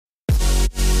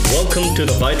Welcome to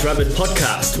the White Rabbit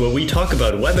podcast, where we talk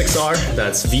about WebXR,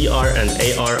 that's VR and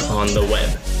AR on the web.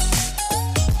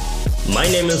 My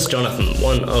name is Jonathan,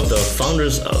 one of the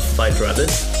founders of White Rabbit.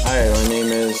 Hi, my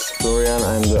name is Florian.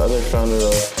 I'm the other founder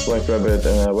of White Rabbit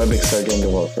and a WebXR game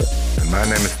developer. And my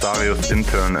name is Darius,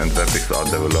 intern and WebXR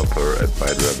developer at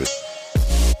White Rabbit.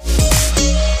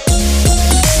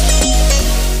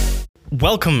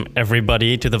 Welcome,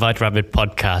 everybody, to the White Rabbit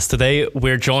podcast. Today,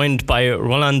 we're joined by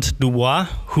Roland Dubois,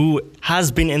 who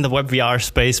has been in the WebVR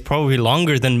space probably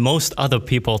longer than most other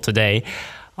people today.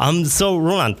 So,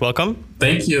 Roland, welcome.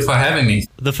 Thank you for having me.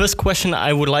 The first question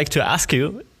I would like to ask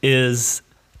you is,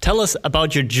 tell us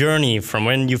about your journey from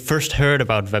when you first heard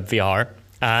about WebVR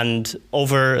and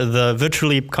over the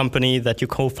Virtually company that you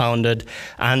co-founded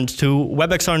and to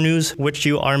WebXR News, which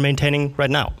you are maintaining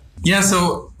right now. Yeah,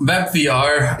 so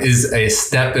WebVR is a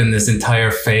step in this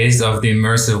entire phase of the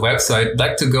immersive web. So I'd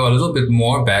like to go a little bit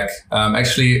more back.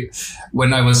 Actually,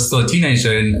 when I was still a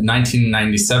teenager in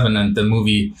 1997 and the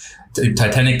movie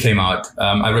Titanic came out,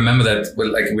 I remember that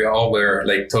we all were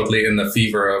totally in the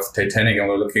fever of Titanic and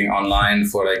we're looking online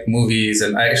for movies.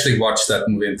 And I actually watched that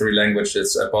movie in 3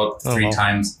 languages about 3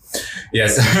 times.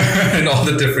 Yes, in all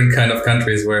the different kind of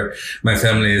countries where my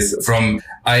family is from.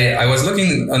 I was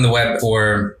looking on the web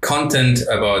for content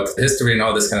about history and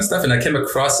all this kind of stuff. And I came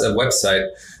across a website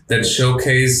that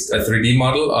showcased a 3D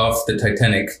model of the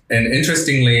Titanic. And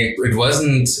interestingly, it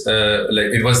wasn't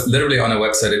it was literally on a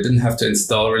website. It didn't have to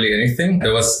install really anything.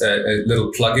 There was a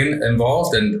little plugin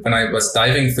involved. And when I was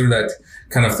diving through that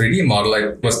kind of 3D model,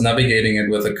 I was navigating it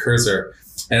with a cursor.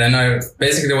 And then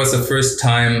that was the first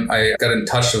time I got in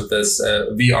touch with this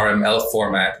VRML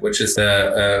format, which is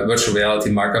the virtual reality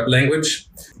markup language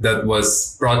that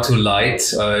was brought to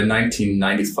light in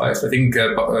 1995, I think,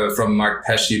 from Mark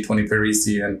Pesce, Tony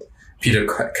Parisi, and Peter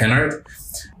Kennard.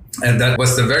 And that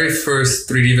was the very first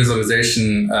 3D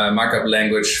visualization markup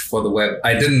language for the web.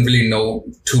 I didn't really know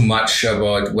too much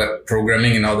about web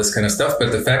programming and all this kind of stuff,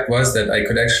 but the fact was that I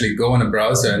could actually go on a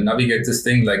browser and navigate this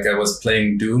thing like I was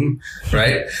playing Doom,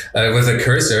 right, with a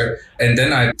cursor. And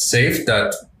then I saved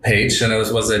that page and it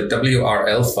was a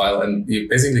WRL file, and you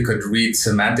basically could read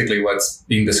semantically what's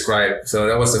being described. So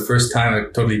that was the first time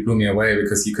it totally blew me away,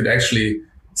 because you could actually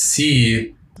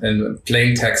see in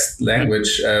plain text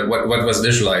language what was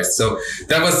visualized. So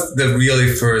that was the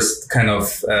really first kind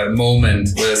of moment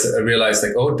where I realized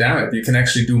oh damn it, you can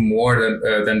actually do more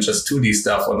than just 2D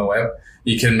stuff on the web.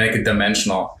 You can make it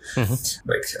dimensional.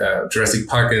 Mm-hmm. Jurassic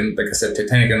Park and, like I said,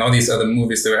 Titanic and all these other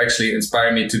movies, they were actually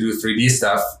inspiring me to do 3D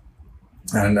stuff.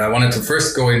 And I wanted to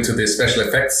first go into the special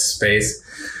effects space.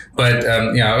 But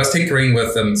I was tinkering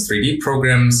with 3D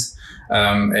programs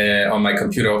on my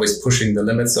computer, always pushing the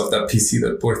limits of that PC,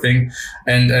 that poor thing.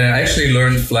 And I actually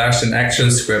learned Flash and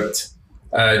ActionScript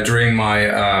during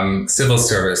my civil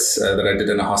service that I did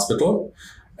in a hospital.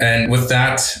 And with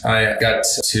that, I got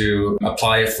to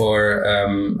apply for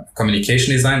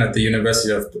communication design at the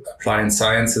University of Applied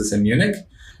Sciences in Munich.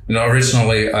 And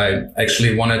originally, I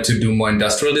actually wanted to do more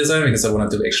industrial design because I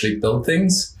wanted to actually build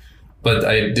things, but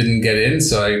I didn't get in.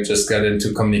 So I just got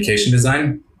into communication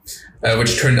design,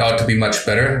 which turned out to be much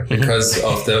better because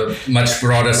of the much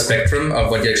broader spectrum of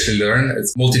what you actually learn.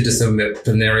 It's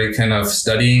multidisciplinary kind of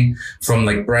studying, from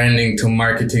branding to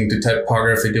marketing to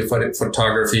typography to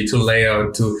photography to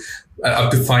layout to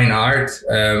up to fine art.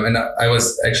 And I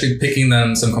was actually picking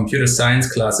some computer science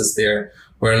classes there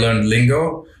where I learned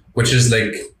Lingo, which is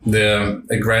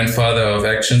the grandfather of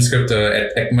ActionScript or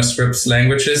ECMAScript's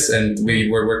languages. And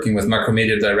we were working with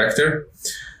Macromedia Director.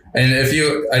 And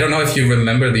I don't know if you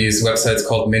remember these websites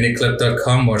called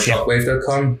miniclip.com or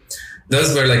shockwave.com.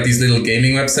 Those were these little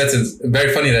gaming websites. It's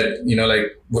very funny that,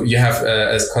 you have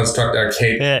as Construct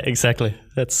Arcade. Yeah, exactly.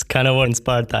 That's kind of what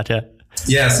inspired that, yeah.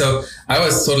 Yeah, so I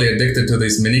was totally addicted to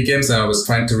these mini games and I was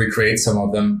trying to recreate some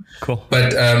of them. Cool.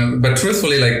 But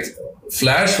truthfully,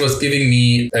 Flash was giving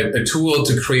me a tool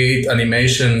to create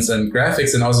animations and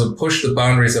graphics and also push the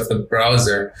boundaries of the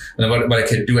browser and what I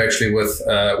could do actually with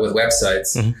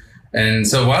websites. Mm-hmm. And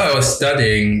so while I was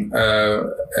studying,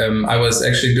 I was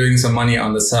actually doing some money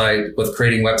on the side with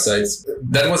creating websites.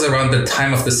 That was around the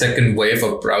time of the second wave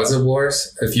of browser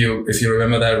wars. If you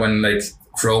remember that, when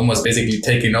Chrome was basically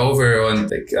taking over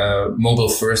and mobile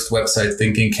first website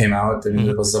thinking came out. And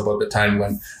it was about the time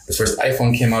when the first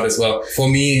iPhone came out as well. For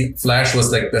me, Flash was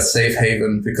the safe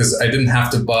haven because I didn't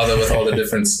have to bother with all the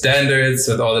different standards,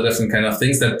 with all the different kind of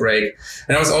things that break.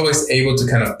 And I was always able to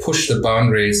kind of push the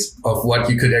boundaries of what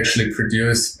you could actually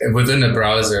produce within a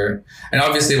browser. And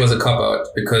obviously it was a cop out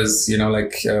because,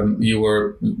 you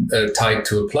were tied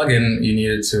to a plugin. You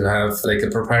needed to have a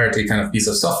proprietary kind of piece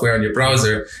of software on your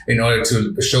browser in order to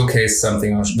to showcase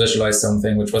something or visualize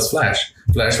something, which was Flash.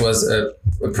 Flash was a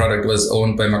product was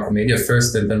owned by Macromedia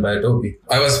first and then by Adobe.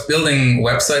 I was building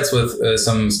websites with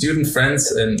some student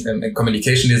friends in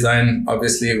communication design.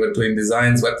 Obviously, we're doing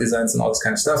designs, web designs, and all this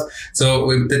kind of stuff. So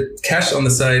we did cash on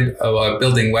the side of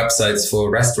building websites for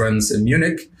restaurants in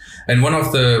Munich. And one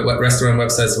of the restaurant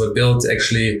websites we built,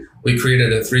 actually, we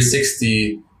created a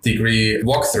 360-degree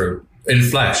walkthrough in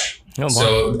Flash. Oh, wow.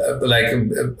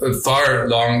 So far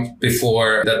long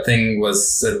before that thing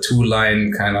was a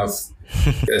 2-line kind of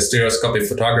stereoscopic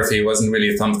photography wasn't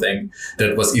really something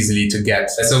that was easily to get.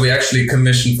 So we actually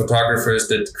commissioned photographers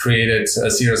that created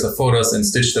a series of photos and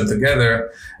stitched them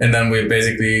together. And then we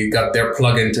basically got their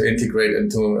plugin to integrate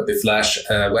into the Flash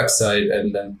website.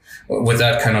 And then with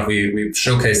that kind of, we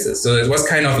showcased it. So it was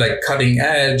kind of like cutting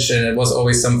edge. And it was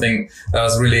always something that I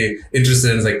was really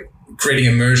interested in, like creating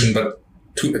immersion, but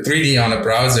 3D on a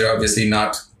browser, obviously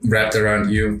not wrapped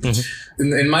around you. Mm-hmm.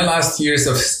 In my last years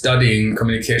of studying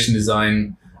communication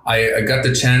design, I got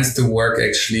the chance to work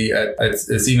actually at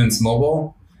Siemens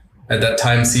Mobile. At that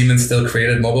time, Siemens still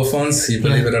created mobile phones, you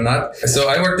believe it or not. So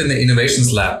I worked in the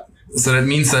innovations lab. So that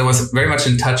means I was very much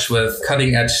in touch with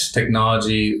cutting edge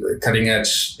technology, cutting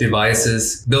edge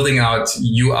devices, building out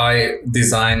UI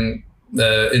design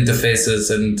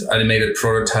interfaces and animated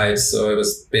prototypes. So I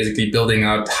was basically building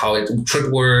out how it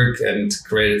should work and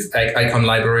created icon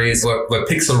libraries where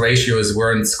pixel ratios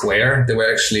weren't square. They were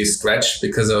actually stretched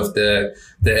because of the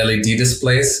LED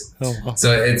displays. Oh, wow.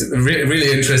 So it's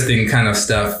really interesting kind of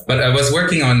stuff. But I was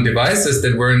working on devices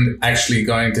that weren't actually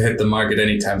going to hit the market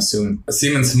anytime soon.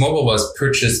 Siemens Mobile was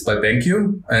purchased by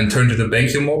BenQ and turned into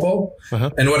BenQ Mobile. Uh-huh.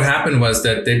 And what happened was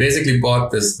that they basically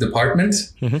bought this department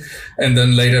and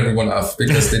then laid everyone off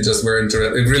because they just were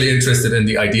really interested in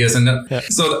the ideas. And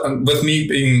so with me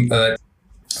being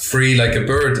free like a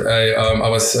bird, I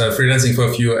was freelancing for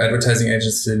a few advertising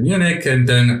agencies in Munich, and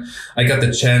then I got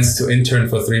the chance to intern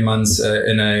for 3 months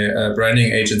in a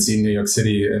branding agency in New York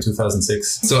City in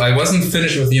 2006. So I wasn't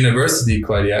finished with university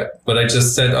quite yet, but I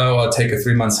just said, oh, I'll take a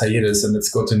 3 months hiatus and let's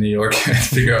go to New York and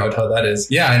figure out how that is.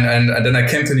 Yeah, and then I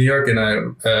came to New York, and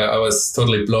I was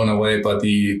totally blown away by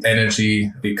the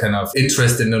energy, the kind of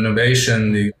interest in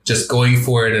innovation, the just going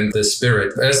for it, and the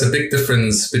spirit. There's a big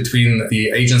difference between the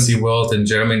agency world in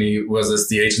Germany versus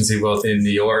the agency world in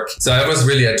New York. So I was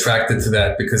really attracted to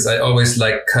that because I always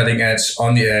like cutting edge,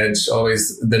 on the edge,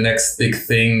 always the next big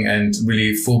thing, and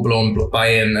really full-blown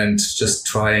buy-in and just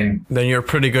trying. Then you're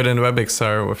pretty good in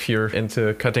WebXR if you're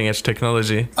into cutting edge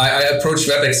technology. I approach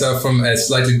WebXR from a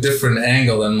slightly different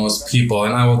angle than most people,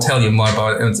 and I will tell you more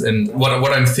about it and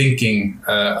what I'm thinking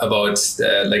about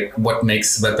like what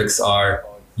makes WebXR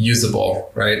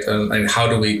usable, right? And how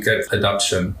do we get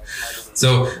adoption?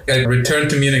 So I returned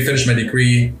to Munich, finished my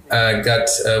degree, got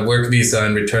a work visa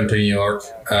and returned to New York,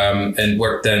 and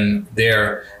worked then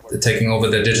there, taking over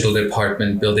the digital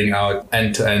department, building out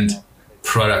end-to-end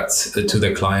products to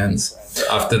the clients.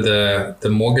 After the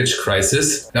mortgage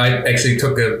crisis, I actually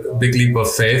took a big leap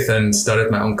of faith and started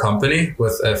my own company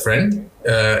with a friend.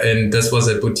 And this was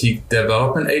a boutique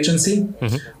development agency.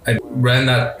 Mm-hmm. I ran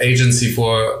that agency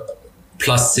for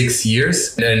plus 6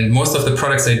 years. And most of the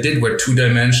products I did were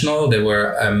 2-dimensional. They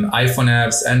were iPhone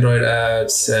apps, Android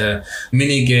apps,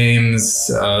 mini games,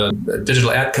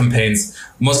 digital ad campaigns,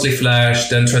 mostly Flash,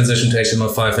 then transitioned to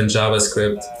HTML5 and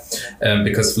JavaScript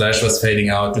because Flash was fading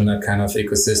out in that kind of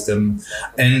ecosystem.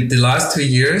 And the last 2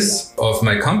 years of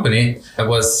my company, I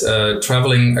was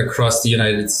traveling across the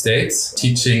United States,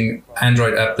 teaching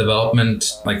Android app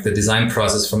development, like the design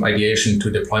process from ideation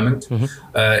to deployment,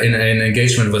 in an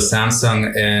engagement with Samsung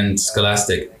and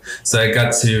Scholastic. So I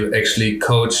got to actually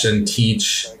coach and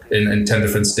teach in 10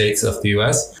 different states of the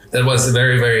US. That was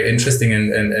very, very interesting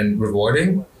and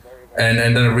rewarding.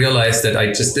 And then I realized that I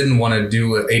just didn't want to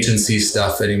do agency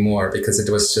stuff anymore because it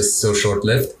was just so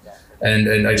short-lived.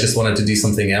 And I just wanted to do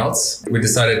something else. We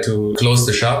decided to close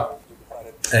the shop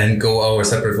and go our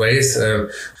separate ways.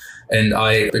 And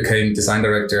I became design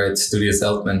director at Studio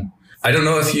Zeltman. I don't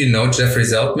know if you know Jeffrey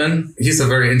Zeltman. He's a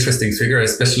very interesting figure,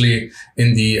 especially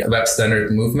in the web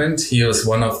standard movement. He was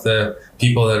one of the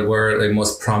people that were the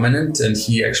most prominent. And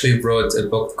he actually wrote a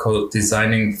book called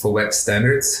Designing for Web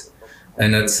Standards.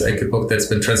 And that's like a book that's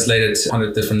been translated to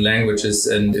 100 different languages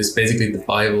and is basically the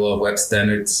Bible of web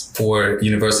standards for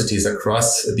universities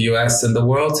across the US and the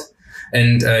world.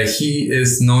 And he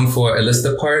is known for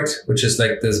Illustapart, which is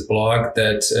like this blog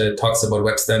that talks about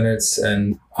web standards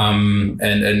and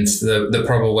the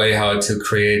proper way how to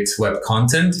create web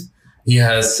content. He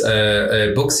has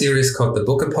a book series called The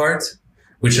Book Apart,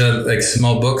 which are like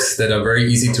small books that are very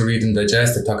easy to read and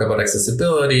digest. They talk about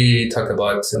accessibility, talk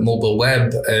about mobile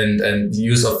web and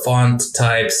use of font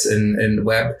types in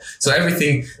web. So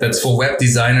everything that's for web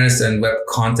designers and web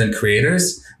content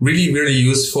creators, really, really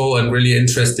useful and really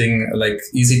interesting, like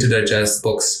easy to digest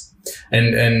books.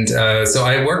 And so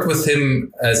I worked with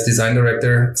him as design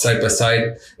director side by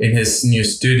side in his new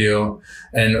studio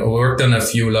and worked on a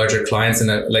few larger clients.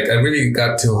 And I really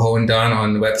got to hone down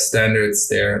on web standards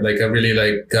there. Like I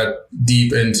really got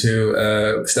deep into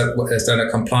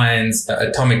standard compliance,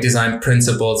 atomic design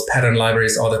principles, pattern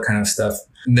libraries, all that kind of stuff.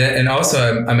 And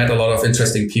also I met a lot of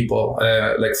interesting people,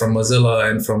 like from Mozilla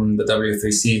and from the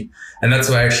W3C. And that's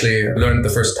where I actually learned the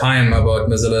first time about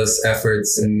Mozilla's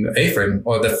efforts in A-Frame,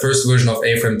 or the first version of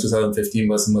A-Frame 2015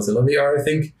 was Mozilla VR, I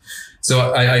think.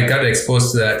 So I got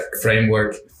exposed to that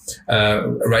framework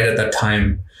right at that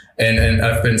time. And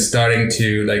I've been starting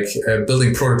to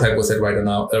building prototype with it right at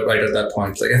that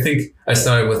point. Like I think I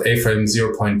started with A-Frame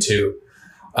 0.2.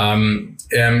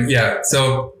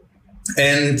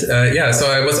 So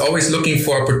I was always looking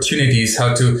for opportunities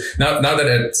how to, now that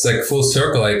it's like full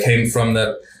circle, I came from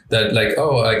that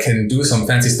I can do some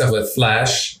fancy stuff with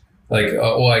Flash,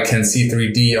 I can see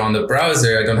 3D on the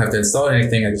browser. I don't have to install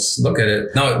anything. I just look at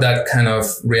it. Now that kind of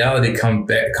reality comes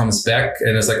back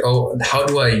and it's like, how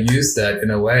do I use that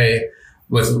in a way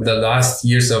with the last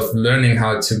years of learning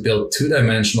how to build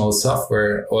two-dimensional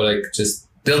software or just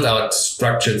build out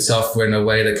structured software in a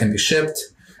way that can be shipped.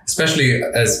 Especially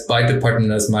as Byte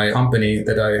Department, as my company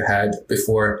that I had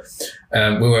before,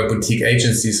 we were a boutique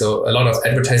agency. So a lot of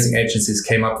advertising agencies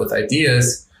came up with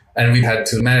ideas and we had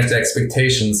to manage the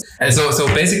expectations. And so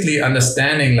basically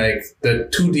understanding the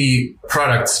 2D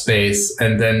product space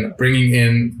and then bringing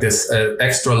in this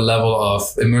extra level of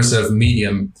immersive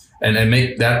medium and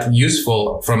make that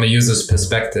useful from a user's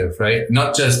perspective, right?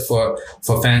 Not just for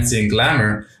fancy and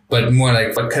glamour, but more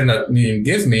like what can that medium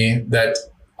give me that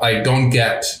I don't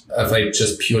get if I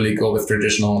just purely go with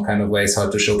traditional kind of ways how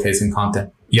to showcasing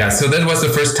content. Yeah, so that was the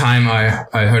first time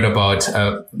I heard about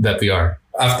WebVR.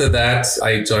 After that,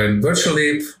 I joined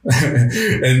Virtually,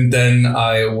 and then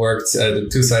I worked at a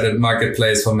two-sided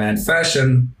marketplace for Man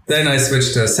Fashion. Then I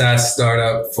switched to a SaaS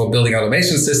startup for building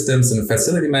automation systems and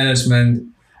facility management.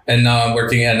 And now I'm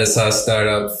working at a SaaS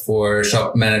startup for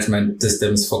shop management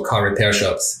systems for car repair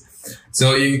shops.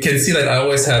 So you can see that I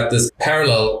always have this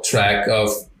parallel track of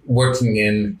working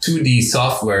in 2D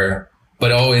software,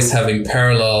 but always having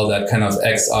parallel that kind of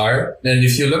XR. And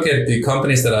if you look at the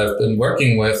companies that I've been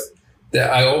working with,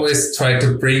 I always try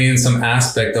to bring in some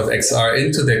aspect of XR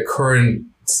into their current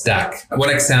stack. One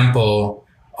example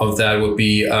of that would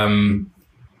be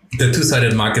the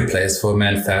two-sided marketplace for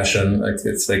Man Fashion.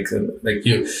 It's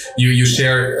you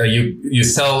share you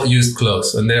sell used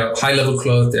clothes, and they're high-level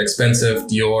clothes, they're expensive,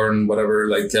 Dior and whatever.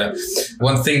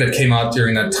 One thing that came out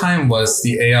during that time was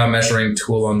the AR measuring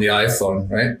tool on the iPhone,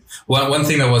 right? One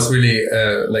thing that was really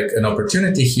an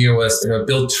opportunity here was to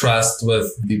build trust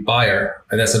with the buyer,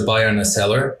 and there's a buyer and a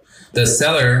seller. The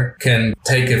seller can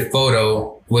take a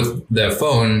photo with their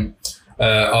phone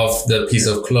of the piece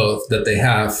of cloth that they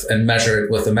have and measure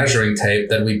it with a measuring tape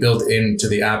that we built into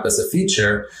the app as a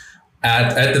feature,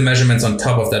 add the measurements on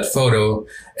top of that photo,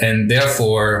 and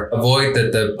therefore avoid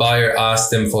that the buyer asks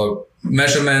them for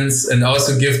measurements, and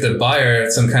also give the buyer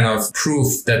some kind of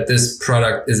proof that this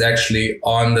product is actually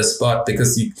on the spot,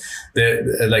 because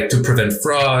to prevent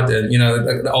fraud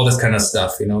and, all this kind of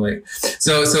stuff,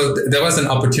 so there was an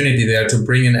opportunity there to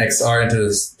bring in XR into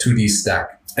this 2D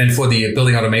stack. And for the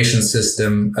building automation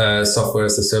system, software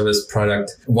as a service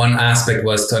product, one aspect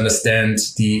was to understand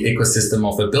the ecosystem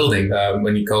of a building.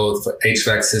 When you go for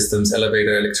HVAC systems,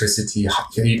 elevator, electricity,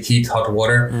 heat, hot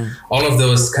water, all of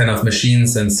those kind of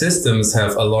machines and systems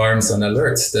have alarms and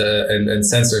alerts and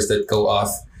sensors that go off.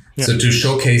 Yeah. So to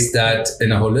showcase that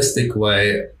in a holistic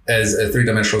way as a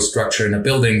three-dimensional structure in a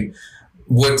building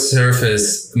would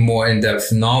surface more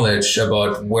in-depth knowledge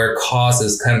about where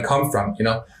causes can come from,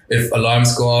 If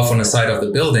alarms go off on the side of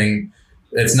the building,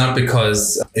 it's not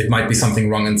because it might be something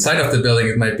wrong inside of the building.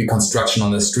 It might be construction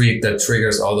on the street that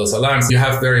triggers all those alarms. You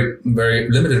have very, very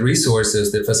limited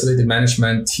resources. The facility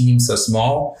management teams are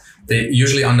small. They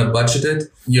usually under budgeted.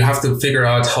 You have to figure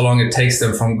out how long it takes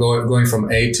them from going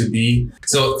from A to B.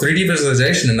 So 3D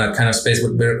visualization in that kind of space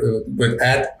would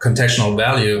add contextual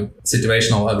value,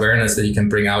 situational awareness that you can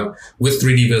bring out with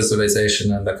 3D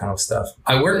visualization and that kind of stuff.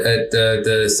 I worked at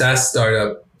the SaaS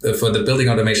startup for the building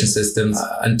automation systems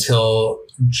until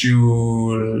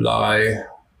July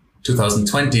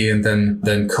 2020, and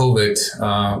then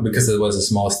COVID, because it was a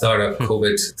small startup,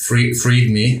 COVID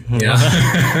freed me.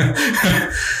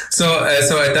 So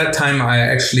at that time, I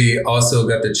actually also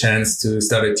got the chance to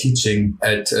start teaching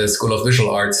at School of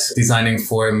Visual Arts, designing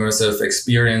for immersive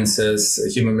experiences,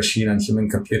 human machine and human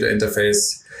computer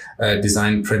interface,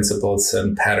 design principles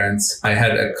and patterns. I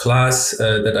had a class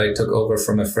that I took over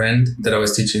from a friend that I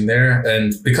was teaching there.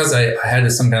 And because I had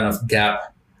some kind of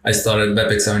gap, I started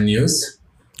WebXR News.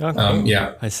 Oh, cool.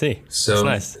 Yeah, I see. So that's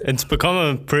nice. It's become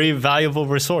a pretty valuable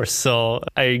resource. So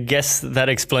I guess that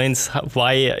explains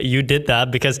why you did that,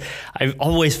 because I've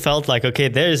always felt like, okay,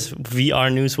 there's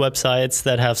VR news websites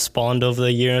that have spawned over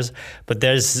the years, but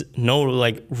there's no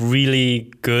like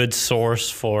really good source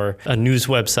for a news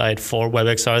website for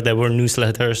WebXR. There were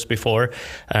newsletters before.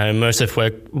 Immersive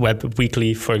Web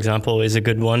Weekly, for example, is a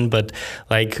good one. But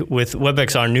like with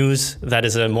WebXR News, that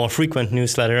is a more frequent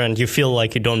newsletter, and you feel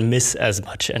like you don't miss as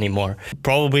much anymore.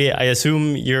 Probably, I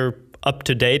assume you're up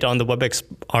to date on the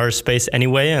WebXR space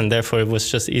anyway, and therefore it was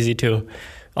just easy to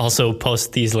also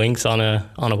post these links on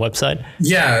a website.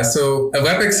 Yeah, so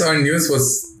WebXR News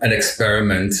was an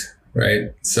experiment,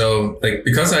 right? So like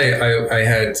because I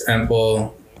had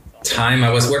ample time, I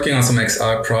was working on some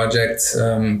XR projects.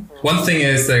 One thing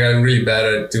is that I'm really bad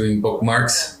at doing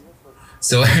bookmarks.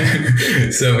 So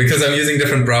because I'm using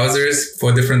different browsers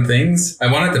for different things,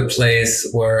 I wanted a place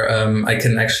where I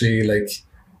can actually like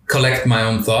collect my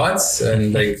own thoughts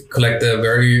and like collect the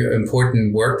very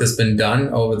important work that's been done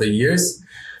over the years.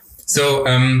 So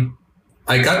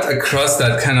I got across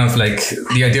that kind of like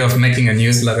the idea of making a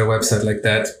newsletter website like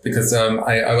that because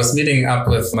I was meeting up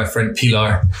with my friend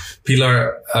Pilar.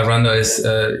 Pilar Aranda is,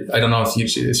 I don't know if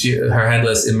her handle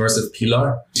is Immersive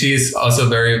Pilar. She's also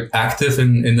very active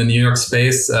in the New York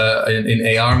space,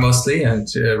 in AR mostly. And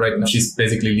right now she's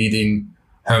basically leading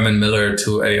Herman Miller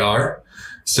to AR.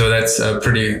 So that's a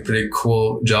pretty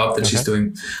cool job that she's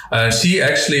doing. She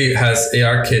actually has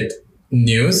ARKit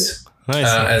News. Nice.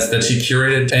 As that she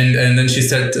curated, and then she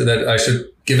said that I should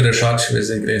give it a shot. She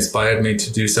basically inspired me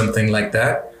to do something like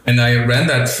that, and I ran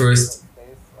that first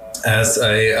as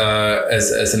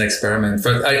as an experiment.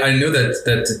 But I knew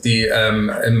that the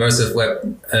Immersive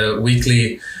Web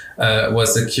Weekly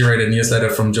was a curated newsletter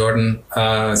from Jordan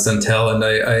Santel,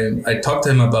 and I talked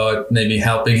to him about maybe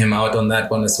helping him out on that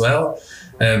one as well.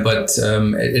 But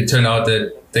it turned out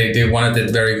that they wanted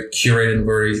it very curated,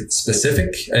 very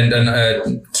specific. And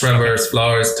then Traverse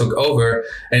Flowers took over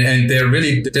and they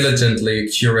really diligently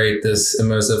curate this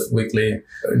Immersive Weekly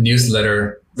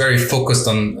newsletter, very focused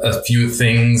on a few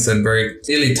things and very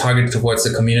clearly targeted towards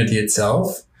the community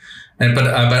itself. But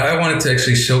I wanted to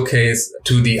actually showcase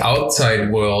to the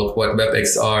outside world what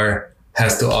WebXR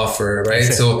has to offer, right?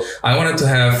 So I wanted to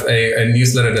have a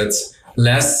newsletter that's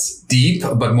less deep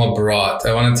but more broad.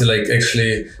 I wanted to like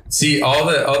actually see all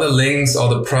the links, all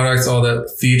the products, all the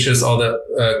features, all the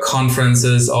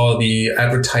conferences, all the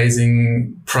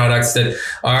advertising products that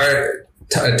are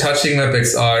touching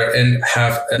WebXR and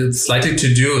have slightly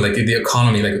to do like in the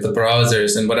economy, like the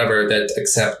browsers and whatever that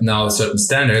accept now certain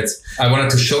standards. I wanted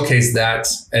to showcase that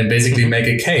and basically make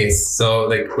a case. So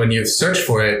like when you search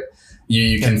for it,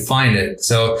 you can find it.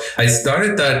 So I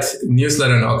started that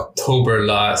newsletter in October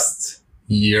last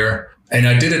year. And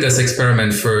I did it as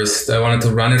experiment first. I wanted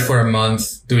to run it for a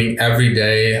month, doing every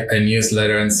day a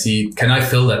newsletter and see, can I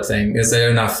fill that thing? Is there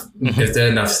enough? Is there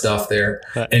enough stuff there?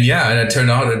 And yeah, and it turned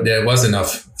out that there was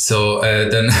enough. So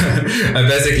then I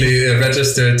basically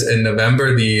registered in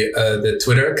November the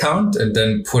Twitter account and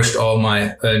then pushed all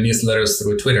my newsletters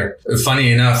through Twitter.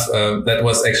 Funny enough, that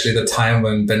was actually the time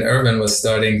when Ben Irvin was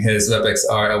starting his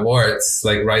WebXR awards,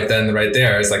 like right then, right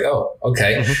there. It's like, oh,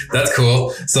 okay, that's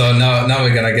cool. So now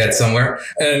we're going to get somewhere.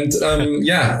 And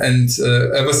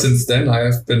ever since then, I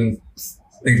have been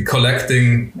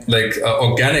collecting like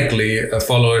organically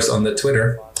followers on the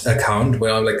Twitter account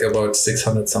where I'm like about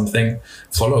 600 something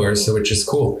followers, which is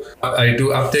cool. I do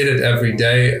update it every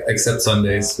day except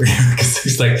Sundays because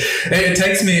it's like, hey, it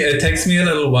takes me a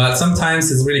little while.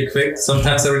 Sometimes it's really quick.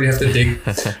 Sometimes I really have to dig.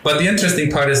 But the interesting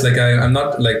part is like I'm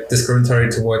not like discriminatory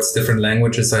towards different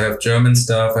languages. I have German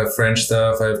stuff, I have French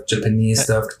stuff, I have Japanese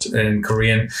stuff and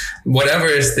Korean. Whatever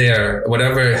is there,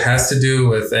 whatever has to do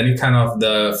with any kind of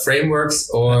the frameworks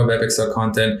or WebXR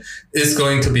content is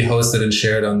going to be hosted and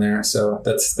shared on there. So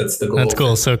that's the goal. That's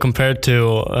cool. So compared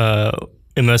to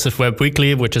Immersive Web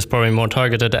Weekly, which is probably more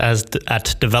targeted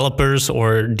at developers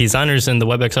or designers in the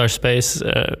WebXR space,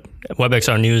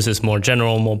 WebXR News is more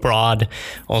general, more broad,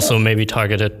 also maybe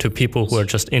targeted to people who are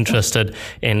just interested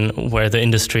in where the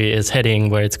industry is heading,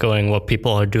 where it's going, what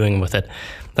people are doing with it.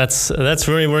 That's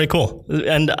really, really cool.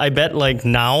 And I bet like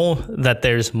now that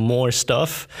there's more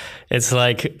stuff, it's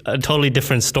like a totally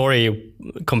different story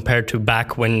compared to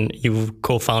back when you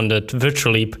co-founded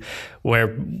Virtually, where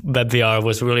WebVR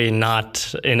was really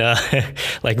not in a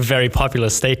like very popular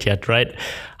state yet, right?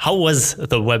 How was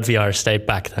the WebVR state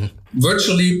back then?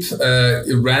 Virtually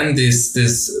ran this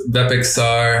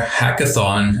WebXR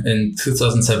hackathon in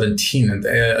 2017, and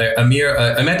I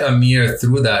met Amir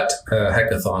through that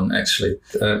hackathon. Actually,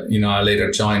 I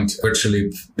later joined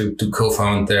Virtually to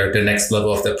co-found the next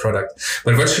level of their product.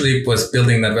 But Virtually was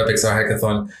building that WebXR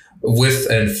hackathon with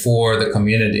and for the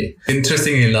community.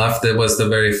 Interestingly enough, that was the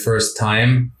very first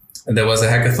time there was a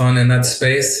hackathon in that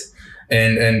space.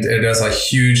 And there's a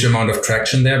huge amount of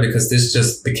traction there because this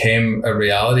just became a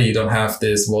reality. You don't have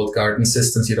this walled garden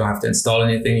systems. You don't have to install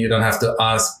anything. You don't have to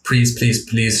ask, please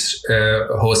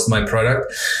host my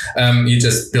product. You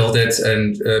just build it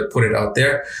and put it out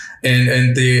there.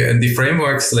 And the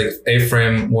frameworks like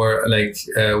A-Frame were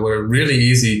really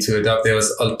easy to adopt. There was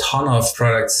a ton of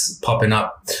products popping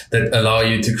up that allow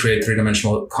you to create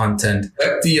three-dimensional content.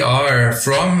 WebVR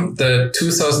from the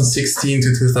 2016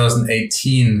 to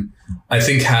 2018, I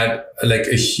think had like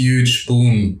a huge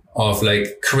boom of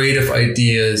like creative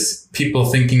ideas, people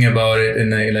thinking about it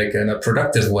in a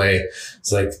productive way.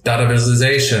 It's like data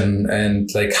visualization and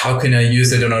like, how can I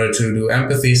use it in order to do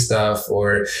empathy stuff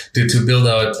or to build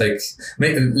out like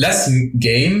less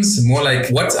games, more like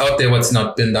what's out there, what's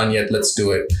not been done yet. Let's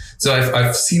do it. So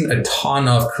I've seen a ton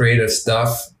of creative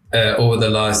stuff over the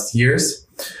last years.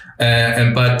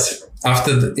 But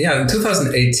after in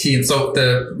 2018, so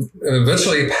the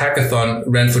Virtually hackathon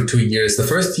ran for 2 years. The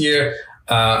first year,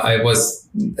 I was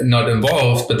not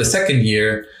involved, but the second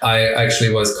year I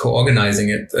actually was co-organizing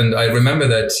it. And I remember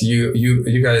that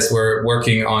you guys were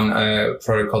working on a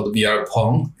product called VR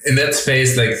Pong. In that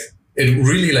space, like it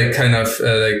really like kind of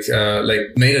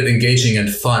made it engaging and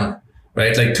fun.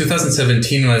 Right, like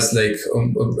 2017 was like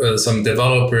some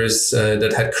developers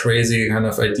that had crazy kind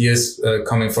of ideas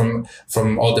coming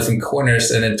from all different corners,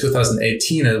 and in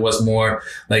 2018 it was more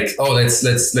like, oh, let's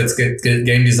get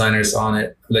game designers on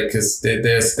it, like cause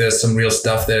there's some real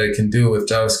stuff that it can do with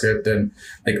JavaScript and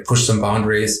like push some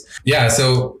boundaries. Yeah,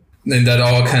 so. And that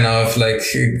all kind of like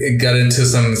it got into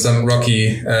some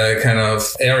rocky kind of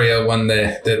area when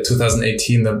the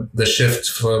 2018 the shift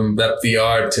from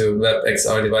WebVR to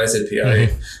WebXR device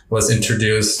API was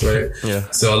introduced, right? Yeah.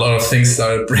 So a lot of things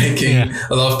started breaking. Yeah.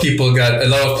 A lot of people got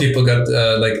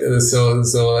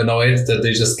so annoyed that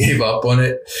they just gave up on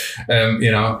it.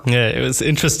 Yeah, it was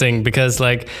interesting because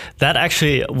like that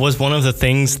actually was one of the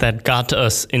things that got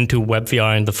us into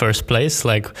WebVR in the first place.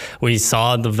 Like we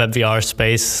saw the WebVR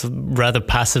space rather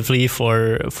passively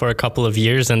for a couple of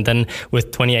years, and then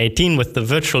with 2018 with the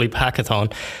Virtually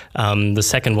hackathon, the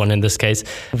second one in this case,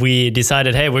 we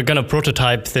decided, hey, we're going to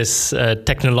prototype this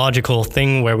technological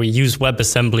thing where we use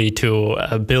WebAssembly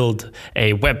to build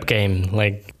a web game,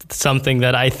 like something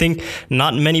that I think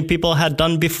not many people had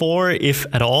done before, if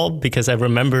at all, because I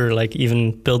remember like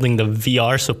even building the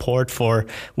VR support for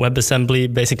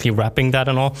WebAssembly, basically wrapping that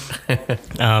and all.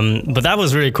 But that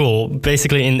was really cool.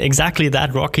 Basically, in exactly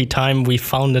that rocky time, we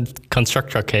founded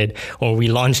Construct Arcade, or we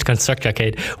launched Construct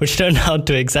Arcade, which turned out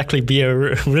to exactly be a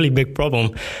really big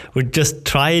problem. We just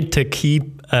tried to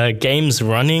keep games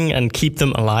running and keep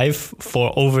them alive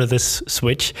for over this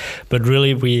switch, but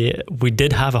really we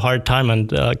did have a hard time,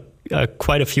 and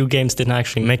quite a few games didn't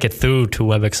actually make it through to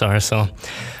WebXR, so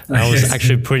that was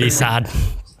actually pretty sad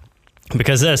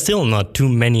because there's still not too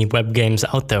many web games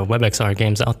out there, WebXR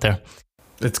games out there.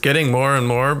 It's getting more and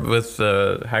more with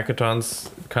hackathons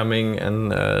coming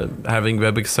and having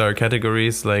WebXR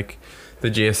categories like the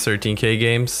GS13K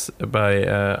games by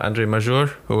Andre Major,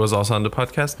 who was also on the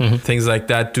podcast. Mm-hmm. Things like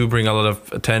that do bring a lot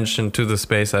of attention to the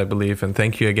space, I believe. And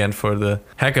thank you again for the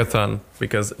hackathon,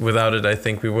 because without it, I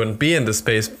think we wouldn't be in the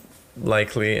space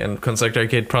likely, and Construct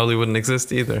Arcade probably wouldn't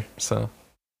exist either. So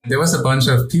there was a bunch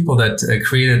of people that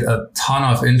created a ton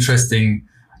of interesting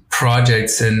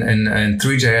projects in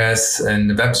 3JS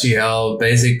and WebGL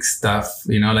basic stuff,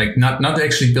 like not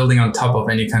actually building on top of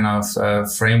any kind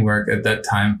of framework at that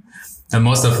time. And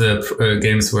most of the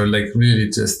games were like really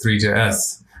just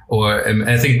 3JS, or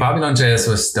I think Babylon.js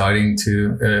was starting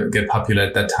to get popular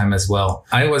at that time as well.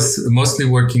 I was mostly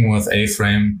working with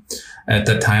A-Frame at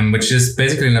that time, which is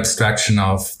basically an abstraction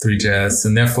of 3JS.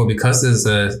 And therefore, because there's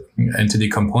a entity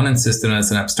component system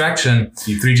as an abstraction,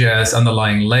 the 3JS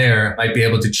underlying layer might be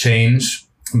able to change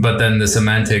but then the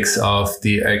semantics of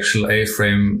the actual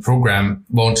A-frame program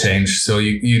won't change. So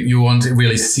you won't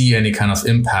really see any kind of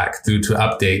impact due to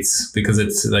updates, because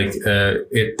it's like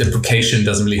deprecation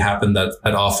doesn't really happen that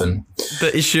often.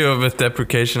 The issue with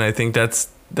deprecation, I think that's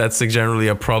generally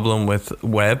a problem with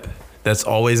web. That's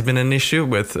always been an issue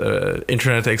with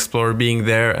Internet Explorer being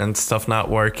there and stuff not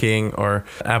working, or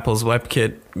Apple's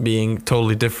WebKit being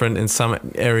totally different in some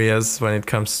areas when it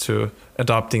comes to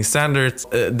adopting standards.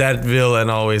 That will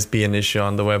and always be an issue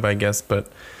on the web, I guess. But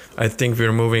I think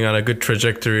we're moving on a good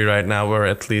trajectory right now, where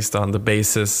at least on the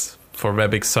basis for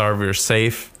WebXR, we're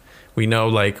safe. We know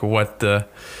like what a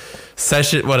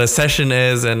session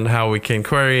is and how we can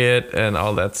query it and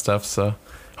all that stuff. So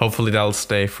hopefully that'll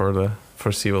stay for the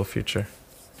foreseeable future.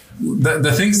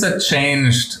 The things that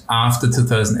changed after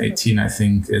 2018, I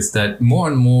think, is that more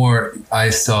and more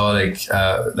I saw like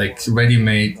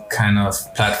ready-made kind of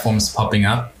platforms popping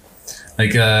up,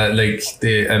 like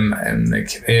the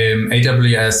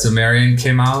AWS Sumerian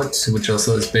came out, which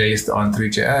also is based on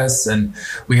Three.js, and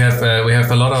we have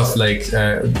a lot of like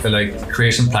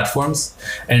creation platforms,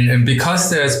 and because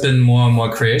there's been more and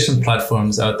more creation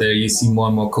platforms out there, you see more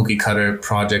and more cookie cutter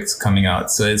projects coming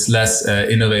out. So it's less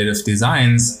innovative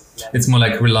designs. It's more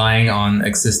like relying on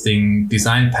existing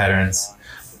design patterns.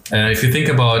 If you think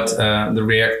about the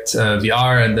React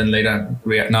VR and then later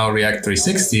React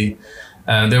 360,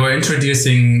 they were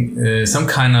introducing some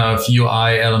kind of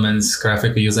UI elements,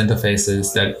 graphical user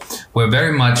interfaces that were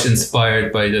very much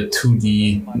inspired by the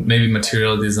 2D, maybe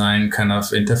material design kind of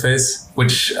interface,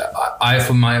 which I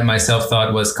for myself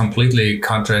thought was completely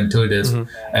counterintuitive,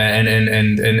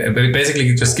 and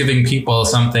basically just giving people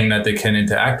something that they can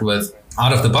interact with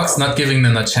out of the box, not giving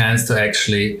them a chance to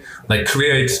actually like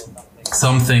create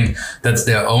something that's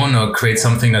their own, or create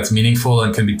something that's meaningful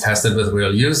and can be tested with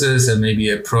real users, and maybe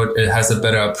it has a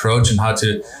better approach on how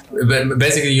to,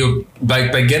 basically you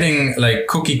by getting like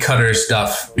cookie cutter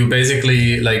stuff, you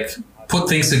basically like put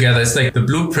things together. It's like the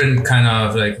blueprint kind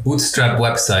of like bootstrap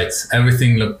websites.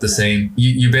 Everything looked the same.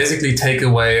 You basically take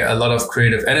away a lot of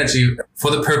creative energy for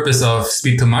the purpose of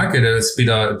speed to market, or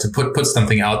to put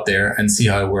something out there and see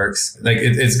how it works. Like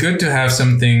it's good to have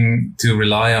something to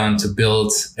rely on to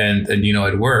build, and you know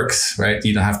it works, right?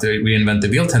 You don't have to reinvent the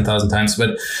wheel 10,000 times.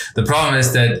 But the problem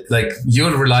is that like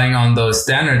you're relying on those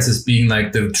standards as being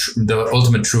like the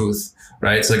ultimate truth.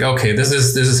 Right. It's like, okay, this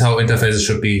is how interfaces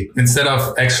should be, instead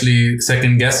of actually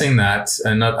second guessing that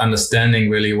and not understanding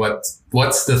really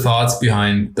what's the thoughts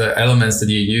behind the elements that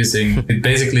you're using. It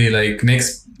basically like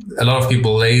makes a lot of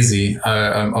people lazy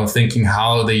of thinking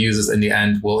how the users in the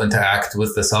end will interact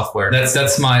with the software.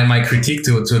 That's my critique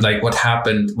to like what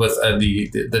happened with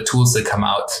the tools that come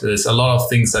out. There's a lot of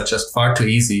things that are just far too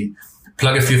easy.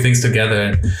 Plug a few things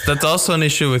together. That's also an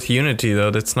issue with Unity,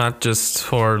 though. That's not just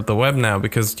for the web now,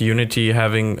 because Unity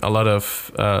having a lot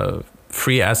of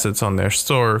free assets on their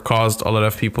store caused a lot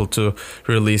of people to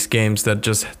release games that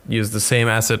just use the same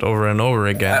asset over and over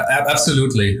again.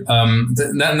 Absolutely.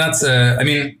 That's I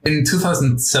mean, in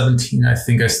 2017, I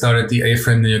think I started the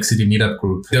A-Frame New York City meetup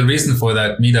group. The reason for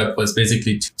that meetup was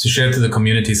basically to share to the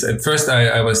communities. At first,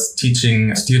 I was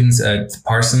teaching students at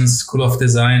Parsons School of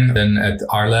Design, then at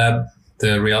RLab,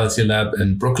 the Reality Lab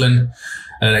in Brooklyn.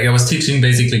 I was teaching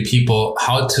basically people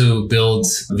how to build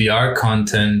VR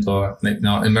content, or like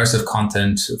now immersive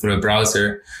content through a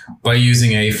browser by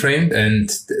using A-Frame. And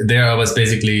there I was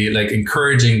basically like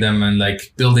encouraging them and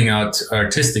like building out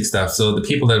artistic stuff. So the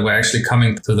people that were actually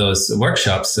coming to those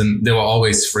workshops, and they were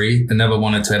always free, and never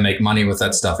wanted to make money with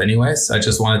that stuff anyways. I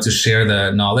just wanted to share the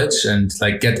knowledge and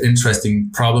like get interesting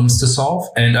problems to solve.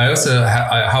 And I also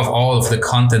I have all of the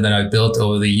content that I built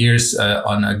over the years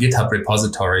on a GitHub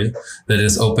repository that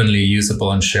is openly usable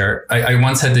and shared. I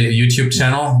once had a YouTube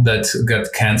channel that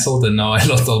got canceled, and now I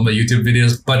lost all my YouTube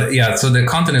videos. But yeah, so the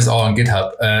content is all on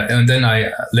GitHub. And then I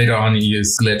later on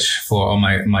use Glitch for all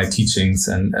my teachings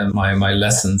and my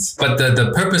lessons. But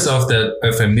the purpose of the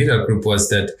A-Frame Meetup group was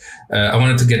that I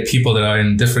wanted to get people that are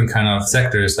in different kind of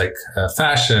sectors, like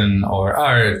fashion or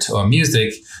art or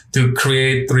music, to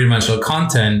create three-dimensional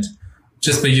content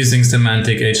just by using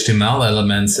semantic HTML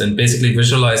elements and basically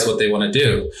visualize what they want to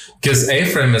do. Because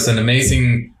A-Frame is an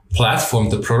amazing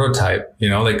platform to prototype, you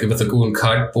know, like with a Google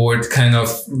Cardboard kind of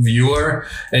viewer,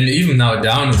 and even now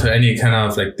down to any kind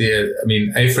of like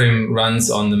A-Frame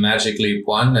runs on the Magic Leap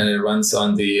 1, and it runs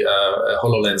on the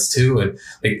HoloLens 2, and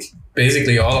like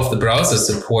basically all of the browsers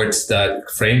support that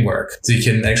framework. So you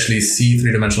can actually see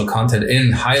three-dimensional content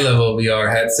in high-level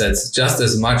VR headsets just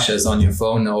as much as on your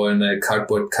phone or in a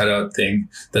cardboard cutout thing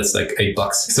that's like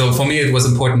 $8. So for me, it was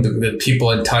important to get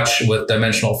people in touch with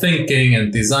dimensional thinking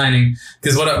and designing,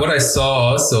 because what I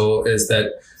saw also is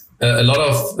that a lot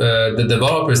of the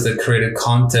developers that created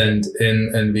content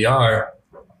in VR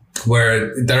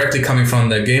were directly coming from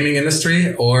the gaming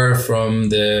industry or from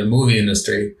the movie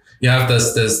industry. You have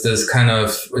this kind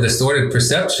of distorted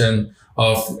perception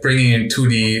of bringing in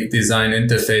 2D design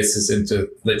interfaces into,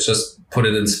 let's just put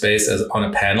it in space as on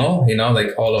a panel,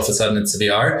 like all of a sudden it's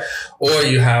VR. Or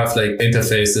you have like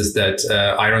interfaces that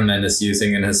Iron Man is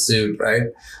using in his suit, right?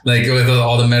 Like with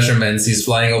all the measurements, he's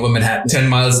flying over Manhattan, 10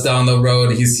 miles down the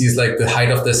road. He's like the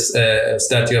height of this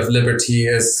Statue of Liberty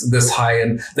is this high.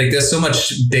 And like there's so much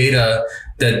data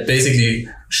that basically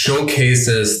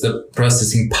showcases the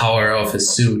processing power of his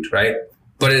suit, right?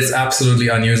 But it's absolutely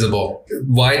unusable.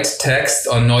 White text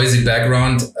on noisy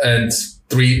background and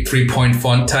three-point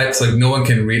font types, like no one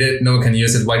can read it, no one can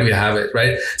use it. Why do we have it,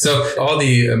 right? So all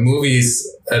the movies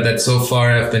that so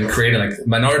far have been created, like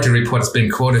Minority Report has been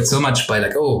quoted so much by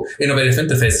like, oh, innovative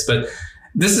interfaces, but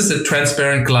this is a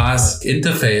transparent glass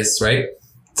interface, right?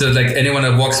 So like anyone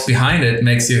that walks behind it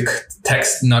makes your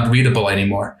text not readable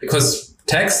anymore, because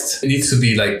text needs to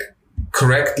be like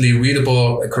correctly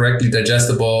readable, correctly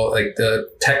digestible, like the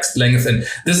text length. And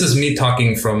this is me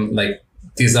talking from like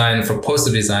design, for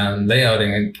poster design and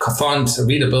layouting and font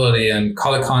readability and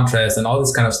color contrast and all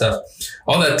this kind of stuff.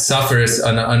 All that suffers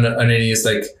underneath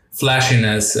like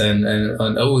flashiness and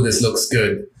oh, this looks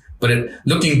good. But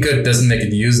looking good doesn't make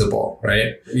it usable,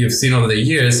 right? You've seen over the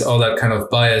years all that kind of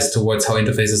bias towards how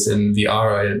interfaces in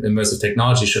VR or immersive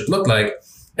technology should look like,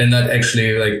 and that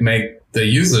actually like make the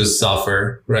users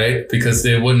suffer, right? Because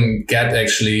they wouldn't get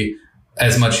actually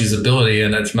as much usability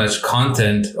and as much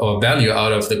content or value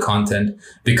out of the content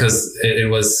because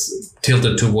it was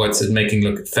tilted towards it making it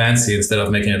look fancy instead of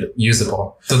making it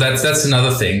usable. So that's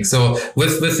another thing. So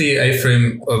with the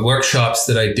A-Frame workshops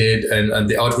that I did and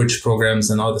the outreach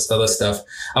programs and all this other stuff,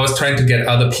 I was trying to get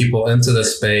other people into the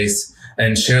space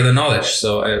and share the knowledge.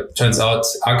 So it turns out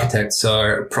architects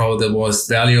are probably the most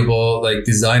valuable like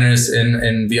designers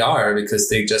in VR, because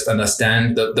they just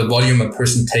understand the volume a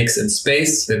person takes in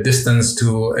space, the distance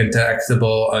to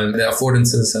interactable and the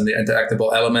affordances and the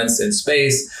interactable elements in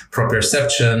space,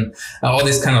 proprioception, all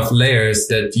these kind of layers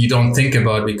that you don't think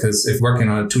about, because if working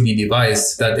on a 2D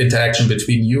device, that interaction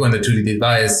between you and the 2D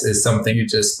device is something you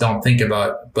just don't think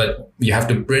about. But you have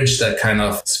to bridge that kind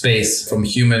of space from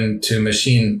human to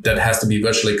machine that has to be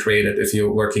virtually created if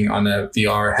you're working on a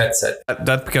VR headset.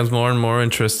 That becomes more and more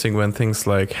interesting when things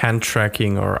like hand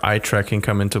tracking or eye tracking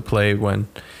come into play, when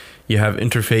you have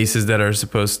interfaces that are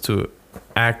supposed to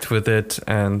act with it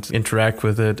and interact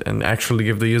with it and actually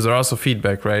give the user also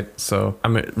feedback, right? So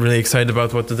I'm really excited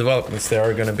about what the developments there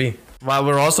are going to be. While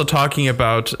we're also talking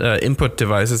about input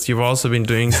devices, you've also been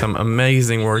doing some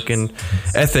amazing work in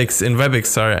ethics in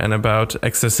WebXR and about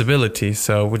accessibility.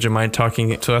 So would you mind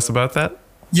talking to us about that?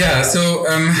 Yeah, so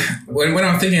when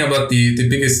I'm thinking about the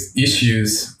biggest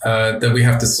issues that we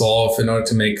have to solve in order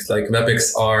to make like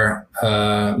WebXR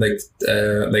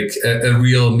like a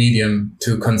real medium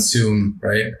to consume,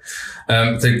 right?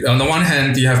 Like on the one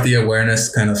hand, you have the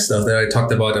awareness kind of stuff that I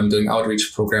talked about. I'm doing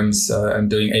outreach programs. I'm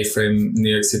doing A-Frame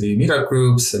New York City meetup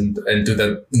groups and do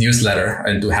the newsletter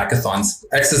and do hackathons.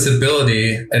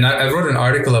 Accessibility, and I wrote an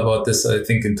article about this, I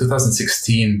think in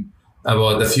 2016,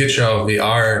 about the future of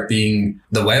VR being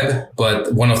the web,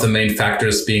 but one of the main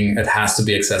factors being it has to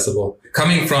be accessible.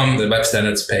 Coming from the web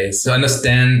standards space, to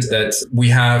understand that we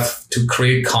have to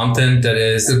create content that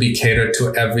is to be catered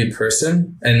to every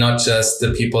person and not just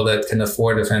the people that can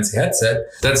afford a fancy headset.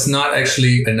 That's not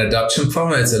actually an adoption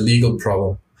problem, it's a legal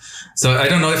problem. So I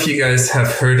don't know if you guys have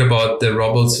heard about the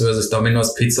Robles versus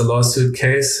Domino's Pizza lawsuit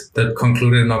case that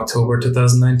concluded in October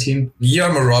 2019.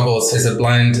 Guillermo Robles is a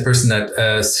blind person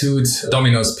that sued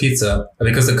Domino's Pizza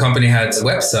because the company had a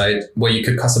website where you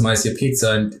could customize your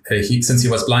pizza. And since he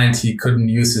was blind, he couldn't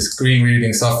use his screen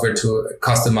reading software to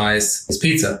customize his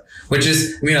pizza, which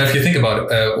is, if you think about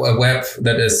it, a web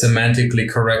that is semantically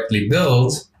correctly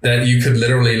built, that you could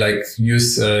literally like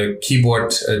use a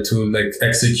keyboard to like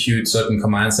execute certain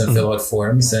commands and fill out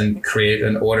forms and create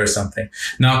and order something.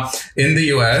 Now, in the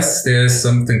US, there's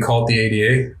something called the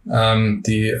ADA,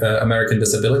 the American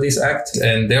Disabilities Act.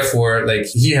 And therefore, like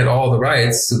he had all the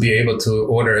rights to be able to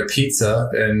order a pizza,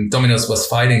 and Domino's was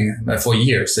fighting for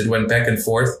years. It went back and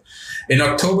forth. In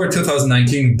October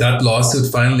 2019, that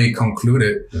lawsuit finally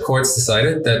concluded. The courts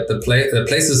decided that the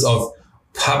places of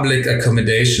public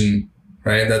accommodation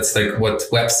right? That's like what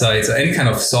websites, any kind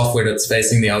of software that's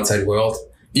facing the outside world,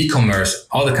 e-commerce,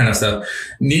 all that kind of stuff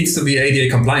needs to be ADA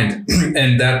compliant.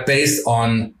 And that based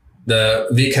on the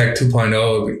WCAG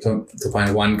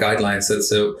 2.1 guidelines. That's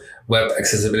the web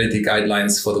accessibility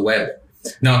guidelines for the web.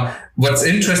 Now, what's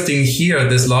interesting here,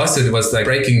 this lawsuit was like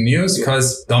breaking news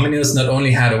because Domino's not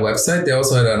only had a website, they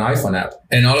also had an iPhone app.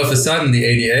 And all of a sudden, the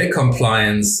ADA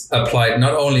compliance applied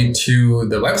not only to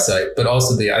the website, but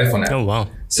also the iPhone app. Oh, wow.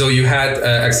 So you had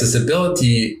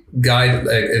accessibility guide,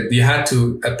 you had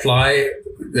to apply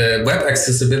the web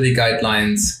accessibility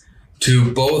guidelines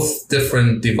to both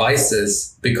different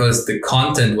devices because the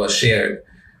content was shared.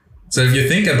 So if you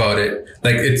think about it,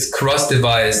 like it's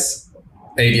cross-device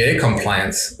ADA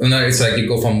compliance. You know, it's like you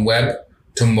go from web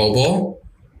to mobile.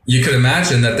 You could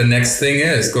imagine that the next thing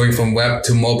is going from web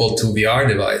to mobile to VR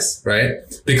device, right?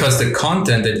 Because the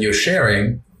content that you're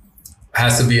sharing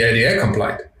has to be ADA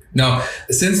compliant. Now,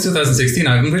 since 2016,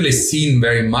 I haven't really seen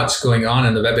very much going on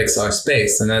in the WebXR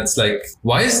space. And that's like,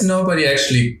 why is nobody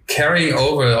actually carrying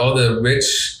over all the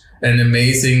rich and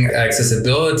amazing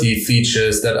accessibility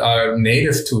features that are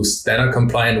native to standard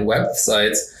compliant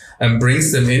websites and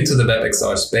brings them into the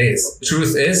WebXR space?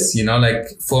 Truth is, you know, like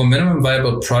for minimum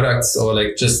viable products or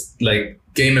like just like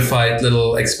gamified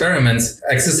little experiments,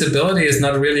 accessibility is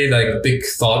not really like a big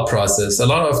thought process. A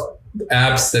lot of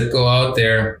apps that go out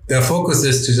there, their focus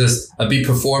is to just be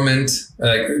performant,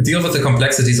 deal with the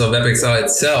complexities of WebXR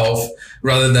itself,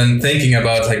 rather than thinking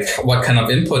about like what kind of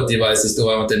input devices do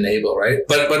I want to enable, right?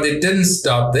 But it didn't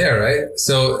stop there, right?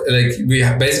 So like we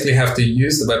basically have to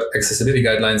use the web accessibility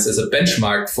guidelines as a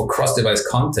benchmark for cross-device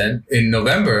content. In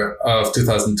November of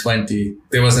 2020,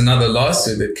 there was another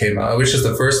lawsuit that came out, which is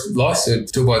the first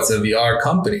lawsuit towards a VR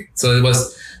company. So it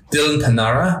was Dylan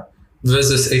Panara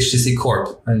versus HTC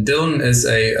Corp. And Dylan is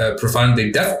a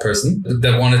profoundly deaf person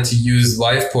that wanted to use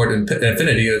Viveport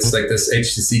Infinity. It's like this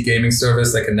HTC gaming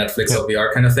service, like a Netflix of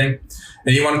VR kind of thing.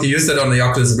 And he wanted to use that on the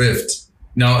Oculus Rift.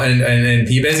 Now, and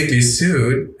he basically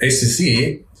sued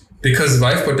HTC because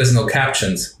Viveport has no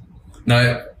captions.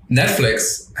 Now,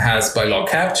 Netflix has by law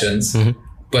captions,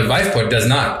 but Viveport does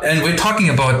not. And we're talking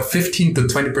about 15 to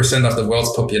 20% of the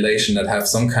world's population that have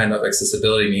some kind of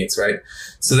accessibility needs, right?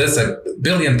 So that's a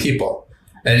billion people.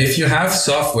 And if you have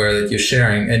software that you're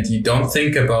sharing and you don't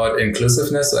think about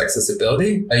inclusiveness or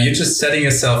accessibility, you're just setting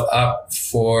yourself up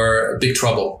for big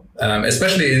trouble.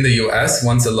 Especially in the US,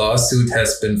 once a lawsuit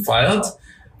has been filed,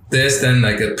 there's then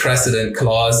like a precedent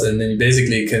clause, and then you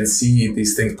basically can see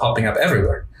these things popping up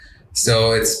everywhere.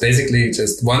 So it's basically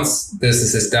just once this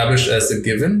is established as a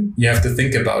given, you have to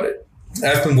think about it.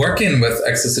 I've been working with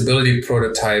accessibility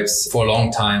prototypes for a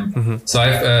long time. So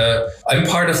I'm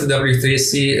part of the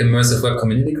W3C Immersive Web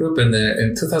Community Group. And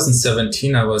in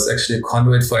 2017, I was actually a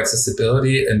conduit for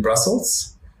accessibility in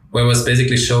Brussels, where I was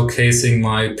basically showcasing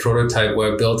my prototype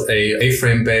where I built a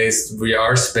A-frame-based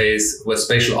VR space with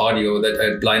spatial audio that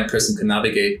a blind person can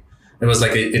navigate. It was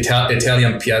like an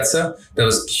Italian piazza that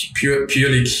was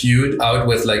purely cued out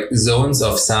with like zones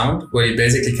of sound where you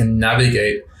basically can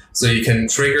navigate. So you can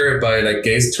trigger by like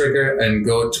gaze trigger and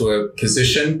go to a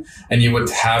position, and you would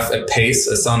have a pace,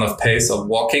 a sound of pace of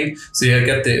walking. So you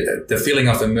get the feeling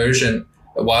of immersion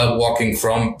while walking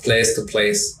from place to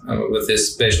place with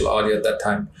this spatial audio at that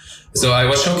time. So I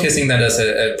was showcasing that as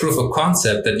a proof of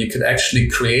concept that you could actually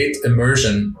create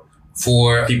immersion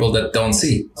for people that don't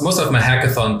see. Most of my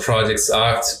hackathon projects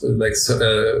are like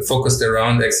focused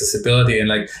around accessibility and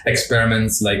like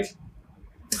experiments. Like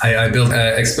I built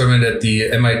an experiment at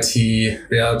the MIT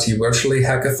Reality Virtually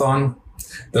Hackathon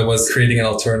that was creating an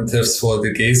alternatives for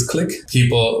the gaze click.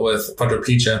 People with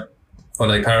quadriplegia or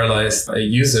like paralyzed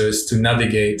users to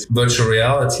navigate virtual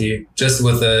reality just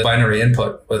with a binary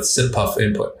input, with SIPPUF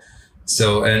input.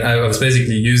 So, and I was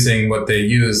basically using what they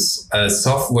use as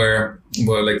software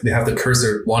where like they have the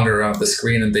cursor wander around the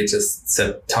screen and they just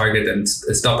set target and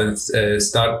stop and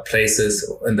start places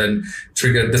and then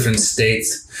trigger different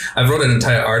states. I wrote an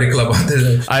entire article about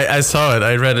this. I saw it.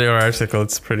 I read your article.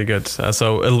 It's pretty good.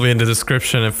 So it'll be in the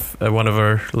description if one of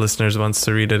our listeners wants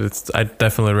to read it. I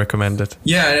definitely recommend it.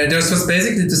 Yeah, and this was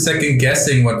basically to second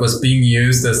guessing what was being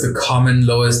used as the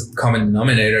lowest common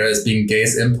denominator as being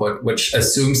gaze input, which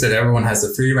assumes that everyone has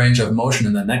a free range of motion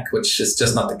in the neck, which is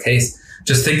just not the case.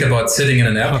 Just think about sitting in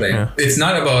an airplane. Okay. It's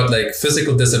not about like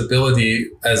physical disability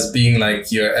as being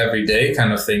like your everyday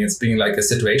kind of thing. It's being like a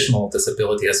situational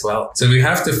disability as well. So we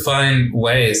have to find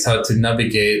ways how to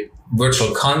navigate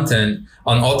virtual content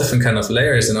on all different kind of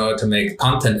layers in order to make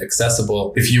content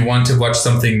accessible. If you want to watch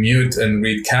something mute and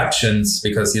read captions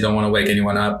because you don't want to wake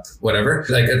anyone up, whatever,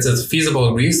 like it's a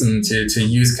feasible reason to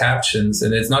use captions.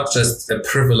 And it's not just a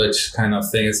privileged kind of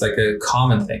thing. It's like a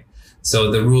common thing.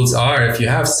 So the rules are, if you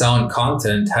have sound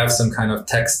content, have some kind of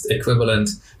text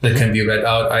equivalent that can be read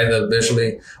out either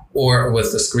visually or with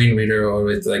a screen reader or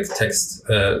with like text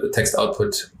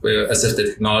output assisted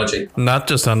technology. Not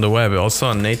just on the web, also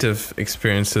on native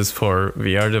experiences for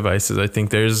VR devices. I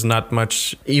think there's not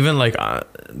much, even like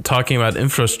talking about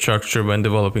infrastructure when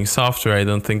developing software, I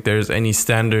don't think there's any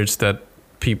standards that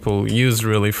people use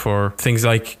really for things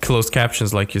like closed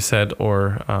captions, like you said,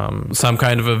 or some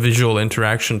kind of a visual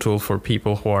interaction tool for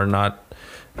people who are not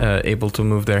able to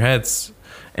move their heads.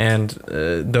 And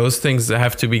those things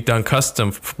have to be done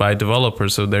custom by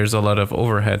developers. So there's a lot of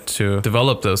overhead to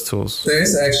develop those tools. There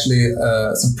is actually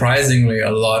surprisingly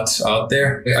a lot out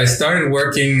there. I started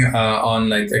working on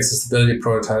like accessibility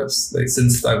prototypes like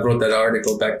since I wrote that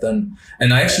article back then.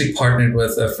 And I actually partnered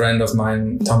with a friend of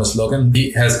mine, Thomas Logan.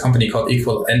 He has a company called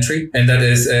Equal Entry. And that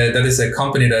is a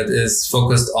company that is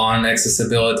focused on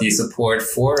accessibility support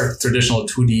for traditional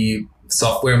 2D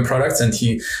software and products, and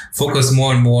he focused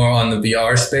more and more on the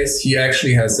VR space. He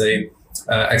actually has a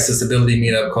accessibility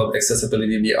meetup called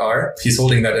Accessibility VR. He's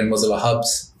holding that in Mozilla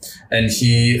Hubs, and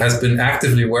he has been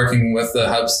actively working with the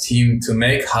Hubs team to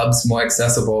make Hubs more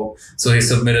accessible. So he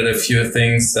submitted a few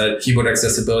things, that keyboard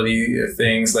accessibility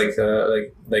things like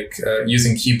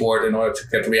using keyboard in order to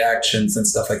get reactions and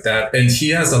stuff like that. And he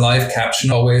has a live caption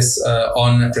always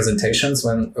on presentations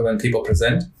when people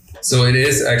present. So it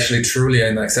is actually truly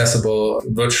an accessible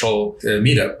virtual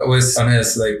meetup. I was on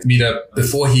his like meetup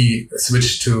before he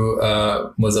switched to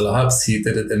Mozilla Hubs. He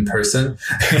did it in person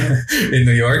in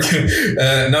New York.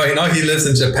 Now he lives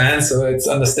in Japan, so it's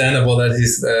understandable that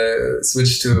he's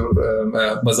switched to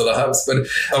Mozilla Hubs. But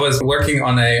I was working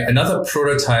on another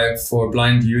prototype for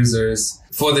blind users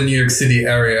for the New York City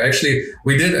area. Actually,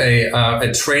 we did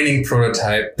a training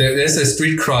prototype. There's a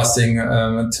street crossing,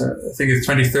 I think it's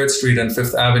 23rd Street and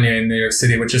 5th Avenue in New York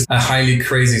City, which is a highly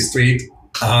crazy street.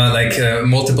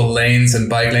 Multiple lanes and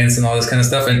bike lanes and all this kind of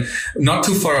stuff. And not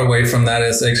too far away from that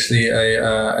is actually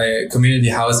a community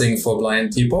housing for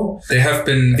blind people. They have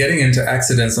been getting into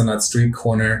accidents on that street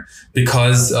corner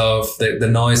because of the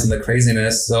noise and the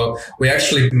craziness. So we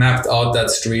actually mapped out that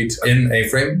street in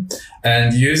A-Frame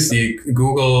and used the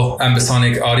Google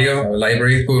Ambisonic audio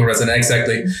library, Google Resonate,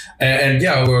 exactly. And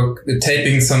yeah, we're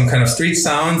taping some kind of street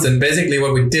sounds. And basically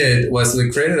what we did was we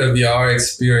created a VR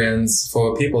experience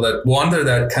for people that wander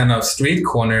that kind of street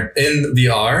corner in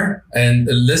VR and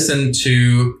listen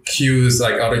to cues,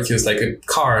 like audio cues, like a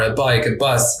car, a bike, a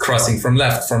bus crossing from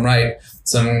left, from right,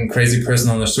 some crazy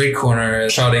person on the street corner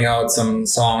shouting out some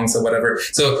songs or whatever.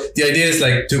 So the idea is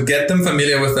like to get them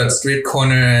familiar with that street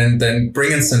corner and then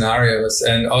bring in scenarios.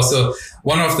 And also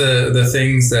one of the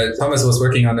things that Thomas was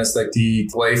working on is like the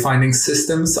wayfinding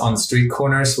systems on street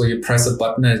corners where you press a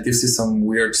button and it gives you some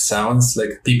weird sounds,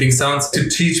 like beeping sounds, to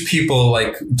teach people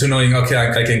like to knowing, okay,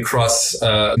 I can cross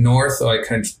north or I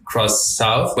can cross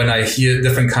south when I hear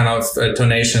different kind of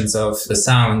tonations of the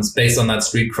sounds based on that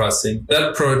street crossing.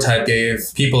 That prototype gave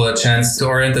people a chance to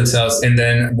orient themselves and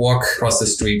then walk across the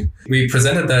street. We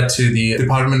presented that to the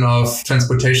Department of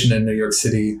Transportation in New York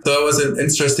City. So it was an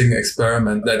interesting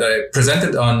experiment that I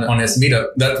presented on his meetup.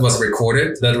 That was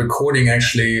recorded. That recording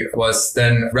actually was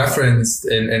then referenced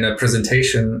in a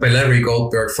presentation by Larry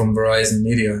Goldberg from Verizon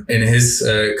Media in his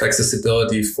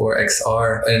accessibility for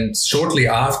XR. And shortly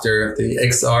after, the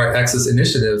XR Access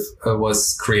Initiative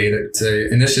was created. It's an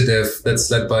initiative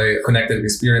that's led by Connected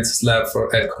Experiences Lab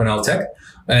at Cornell Tech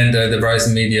and the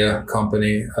Verizon Media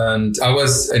company. And I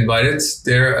was invited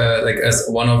there as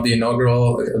one of the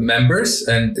inaugural members.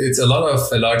 And it's a lot of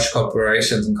large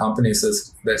corporations and companies.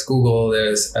 There's Google,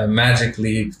 there's Magic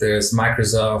Leap, there's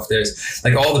Microsoft, there's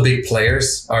like all the big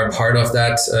players are part of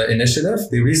that initiative.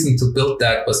 The reason to build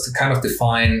that was to kind of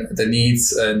define the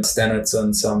needs and standards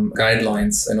and some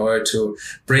guidelines in order to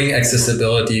bring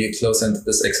accessibility closer into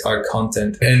this XR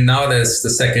content. And now there's the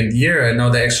second year, and now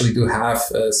they actually do have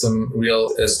some real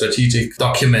strategic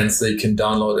documents that you can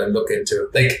download and look into.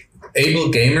 Like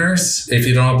Able Gamers, if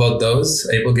you don't know about those,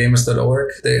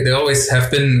 ablegamers.org, they always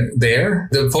have been there.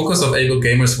 The focus of Able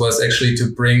Gamers was actually to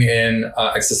bring in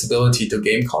accessibility to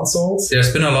game consoles.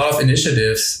 There's been a lot of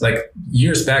initiatives, like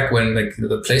years back when like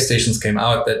the PlayStations came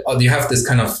out, that you have this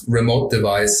kind of remote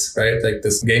device, right? Like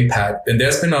this gamepad. And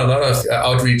there's been a lot of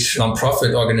outreach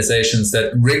nonprofit organizations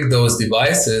that rig those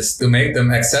devices to make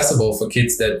them accessible for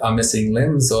kids that are missing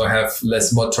limbs or have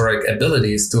less motoric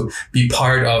abilities to be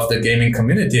part of the gaming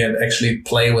community and actually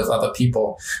play with other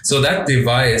people. So that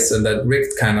device and that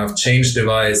rigged kind of change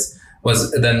device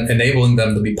was then enabling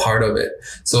them to be part of it.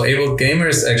 So Able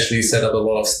Gamers actually set up a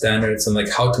lot of standards on like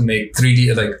how to make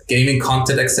 3D like gaming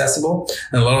content accessible.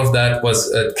 And a lot of that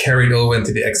was carried over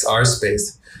into the XR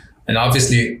space. And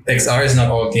obviously XR is not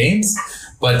all games,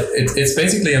 but it's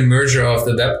basically a merger of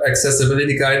the web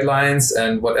accessibility guidelines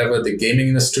and whatever the gaming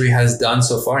industry has done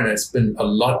so far. And it's been a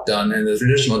lot done in the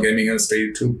traditional gaming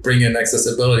industry to bring in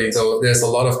accessibility. So there's a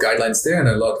lot of guidelines there and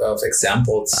a lot of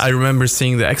examples. I remember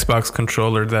seeing the Xbox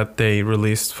controller that they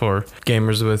released for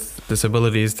gamers with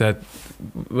disabilities that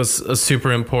was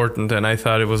super important, and I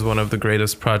thought it was one of the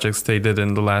greatest projects they did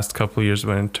in the last couple of years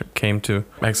when it came to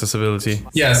accessibility.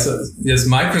 Yeah, so yes,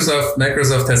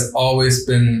 Microsoft has always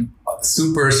been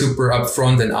super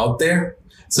upfront and out there.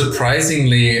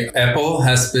 Surprisingly, Apple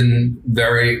has been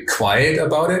very quiet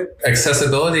about it.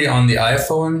 Accessibility on the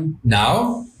iPhone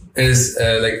now is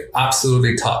like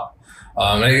absolutely top.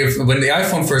 When the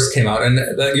iPhone first came out, and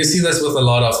you see this with a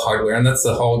lot of hardware, and that's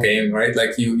the whole game, right?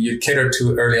 Like you cater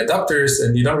to early adopters,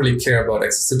 and you don't really care about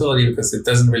accessibility because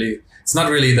it's not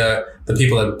really the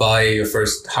people that buy your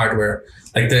first hardware.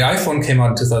 Like the iPhone came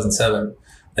out in 2007.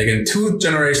 Like in 2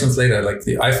 generations later, like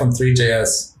the iPhone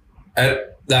 3GS,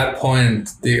 at that point,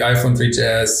 the iPhone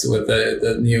 3GS with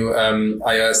the new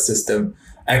iOS system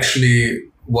actually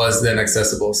was then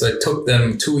accessible. So it took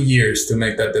them 2 years to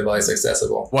make that device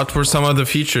accessible. What were some of the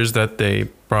features that they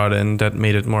brought in that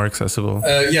made it more accessible?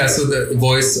 So the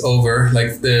voice over,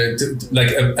 like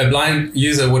a blind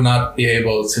user would not be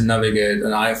able to navigate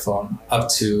an iPhone up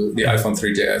to the iPhone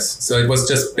 3GS. So it was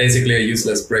just basically a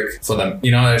useless brick for them.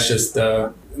 You know, it's just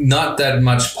not that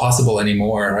much possible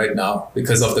anymore right now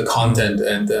because of the content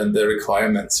and the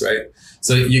requirements, right?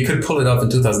 So you could pull it off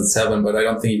in 2007, but I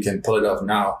don't think you can pull it off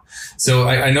now. So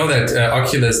I know that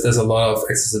Oculus does a lot of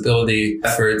accessibility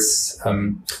efforts,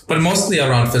 but mostly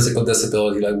around physical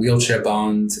disability, like wheelchair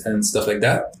bound and stuff like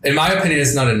that. In my opinion,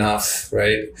 it's not enough,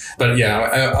 right? But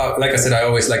yeah, like I said, I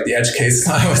always like the edge case.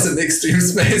 I was in the extreme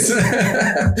space.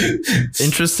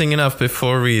 Interesting enough,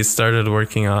 before we started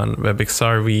working on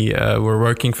WebXR, we were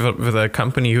working with a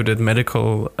company who did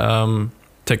medical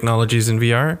technologies in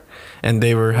VR, and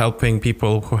they were helping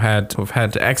people who've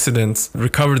had accidents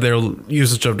recover their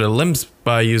usage of their limbs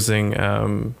by using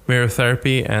mirror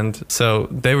therapy. And so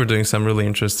they were doing some really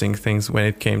interesting things when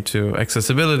it came to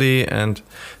accessibility and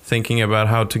thinking about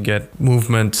how to get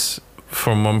movement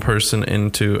from one person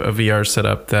into a VR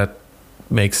setup that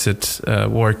makes it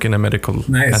work in a medical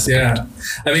aspect. Yeah.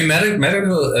 I mean,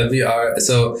 medical VR.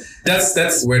 So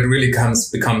that's where it really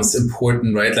becomes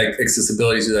important, right? Like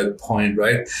accessibility to that point,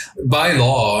 right? By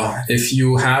law, if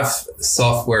you have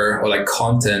software or like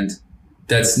content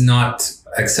that's not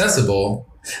accessible,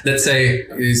 let's say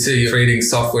you're creating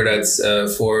software that's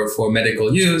for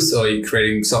medical use, or you're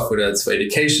creating software that's for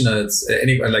education, or it's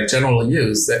any like general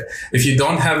use. If you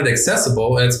don't have it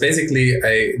accessible, it's basically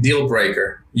a deal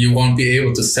breaker. You won't be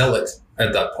able to sell it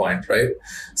at that point, right?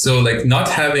 So like not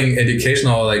having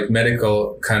educational, like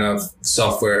medical kind of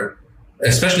software,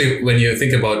 especially when you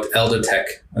think about elder tech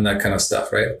and that kind of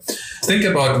stuff, right? Think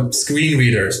about screen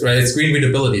readers, right? Screen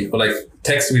readability, or like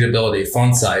text readability,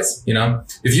 font size, you know?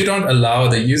 If you don't allow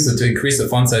the user to increase the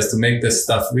font size to make this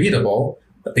stuff readable,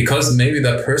 because maybe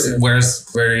that person wears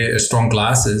very strong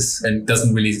glasses and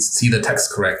doesn't really see the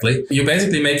text correctly, you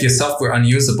basically make your software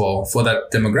unusable for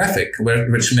that demographic,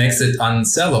 which makes it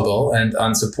unsellable and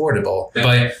unsupportable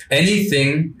by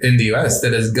anything in the US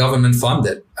that is government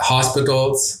funded.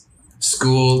 Hospitals,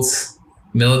 schools,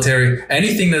 military,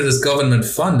 anything that is government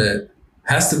funded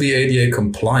has to be ADA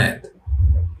compliant.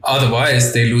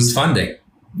 Otherwise, they lose funding,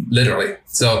 literally.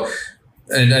 So,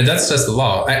 and that's just the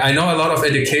law. I know a lot of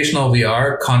educational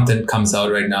VR content comes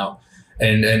out right now,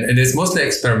 and it's mostly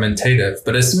experimentative.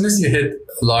 But as soon as you hit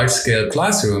large scale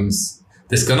classrooms,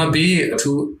 there's gonna be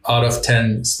 2 out of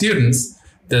 10 students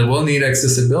that will need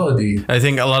accessibility. I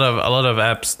think a lot of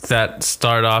apps that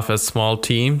start off as small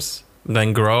teams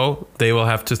then grow, they will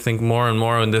have to think more and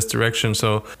more in this direction.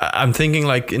 So I'm thinking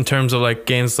like in terms of like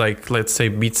games like, let's say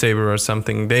Beat Saber or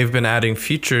something, they've been adding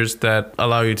features that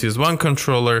allow you to use one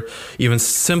controller. Even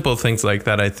simple things like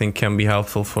that I think can be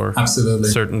helpful for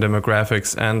certain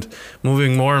demographics, and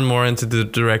moving more and more into the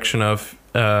direction of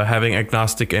having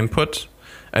agnostic input,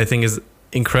 I think is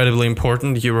incredibly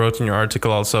important. You wrote in your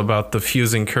article also about the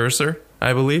fusing cursor,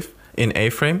 I believe, in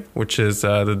A-Frame, which is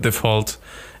the default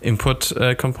input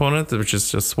component, which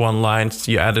is just one line.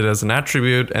 You add it as an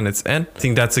attribute and it's in. I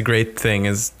think that's a great thing,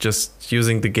 is just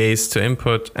using the gaze to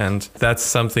input, and that's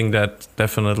something that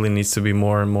definitely needs to be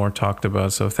more and more talked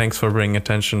about. So thanks for bringing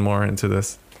attention more into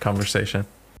this conversation.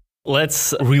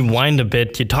 Let's rewind a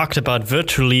bit. You talked about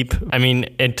Virtual Leap. I mean,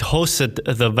 it hosted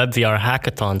the WebVR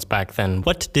hackathons back then.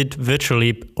 What did Virtual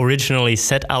Leap originally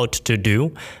set out to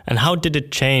do? And how did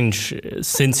it change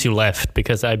since you left?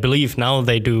 Because I believe now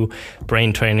they do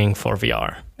brain training for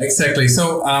VR. Exactly.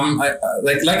 So,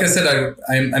 like I said,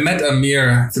 I met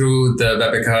Amir through the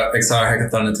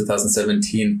WebXR hackathon in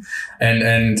 2017,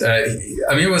 and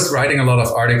Amir was writing a lot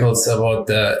of articles about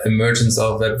the emergence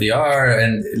of WebVR,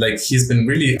 and like he's been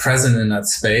really present in that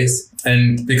space.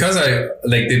 And because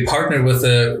they partnered with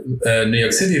the New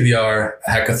York City VR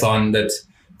hackathon that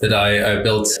I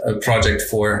built a project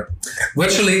for.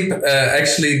 Virtual Leap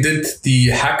actually did the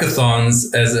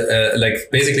hackathons as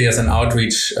basically as an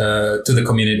outreach to the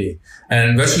community.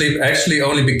 And Virtual Leap actually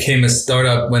only became a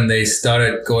startup when they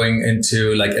started going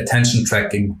into like attention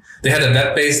tracking. They had a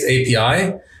web-based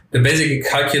API that basically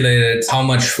calculated how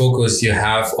much focus you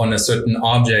have on a certain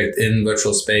object in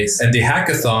virtual space. And the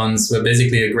hackathons were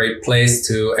basically a great place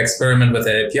to experiment with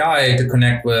the API, to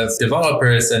connect with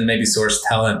developers and maybe source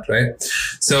talent, right?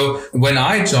 So when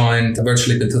I joined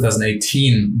Virtual Leap in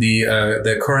 2018,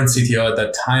 the current CTO at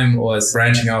that time was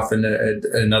branching off in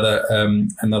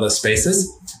another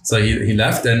spaces. So he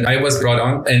left and I was brought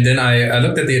on. And then I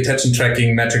looked at the attention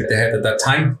tracking metric they had at that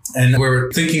time. And we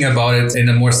were thinking about it in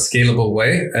a more scalable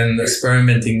way and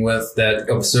experimenting with that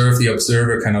observe the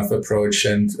observer kind of approach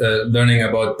and learning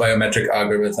about biometric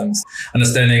algorithms,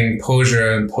 understanding posture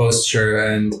and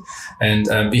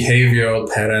behavioral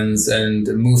patterns and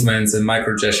movements and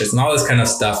micro gestures and all this kind of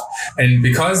stuff. And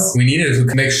because we needed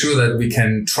to make sure that we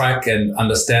can track and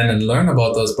understand and learn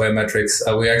about those biometrics,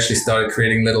 we actually started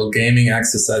creating little gaming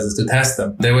exercises to test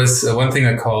them. There was one thing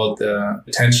I called the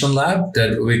Attention Lab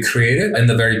that we created in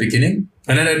the very beginning.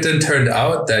 And then it then turned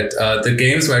out that the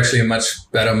games were actually a much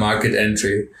better market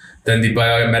entry than the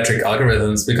biometric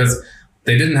algorithms because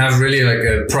they didn't have really like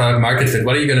a product market fit.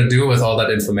 What are you going to do with all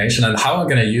that information and how are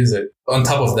we going to use it? On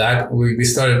top of that, we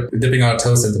started dipping our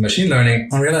toes into machine learning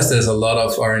and realized there's a lot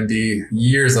of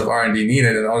years of R&D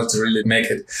needed in order to really make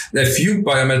it. A few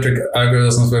biometric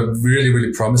algorithms were really,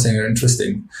 really promising and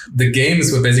interesting. The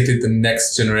games were basically the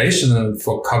next generation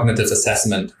for cognitive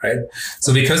assessment, right?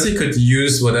 So because you could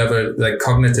use whatever like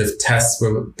cognitive tests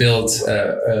were built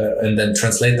and then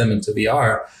translate them into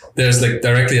VR, there's like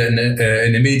directly an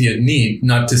immediate need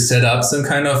not to set up some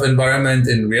kind of environment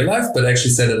in real life, but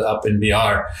actually set it up in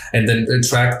VR and then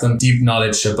attract them deep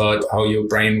knowledge about how your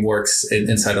brain works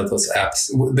inside of those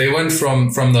apps. They went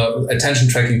from the attention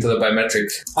tracking to the biometric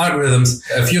algorithms.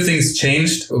 A few things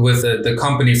changed with the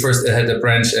company. First, it had a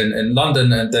branch in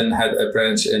London and then had a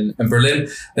branch in Berlin.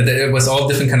 And it was all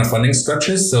different kind of funding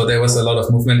structures. So there was a lot of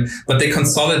movement, but they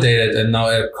consolidated and now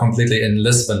completely in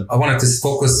Lisbon. I wanted to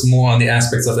focus more on the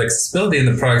aspects of accessibility in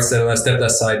the products that I stepped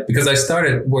aside because I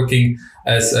started working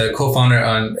as a co-founder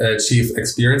and chief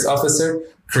experience officer,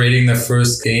 creating the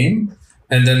first game.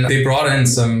 And then they brought in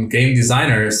some game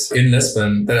designers in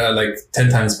Lisbon that are like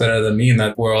 10 times better than me in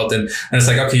that world. And it's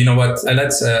like, okay, you know what? I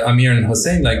let Amir and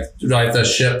Hossein like drive the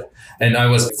ship. And I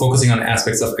was focusing on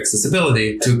aspects of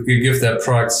accessibility to give that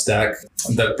product stack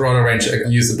that broader range of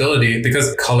usability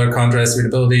because color, contrast,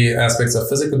 readability, aspects of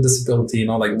physical disability, you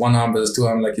know, like one arm versus two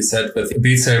arm, like you said, with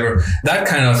Beat Saber, that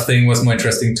kind of thing was more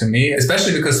interesting to me,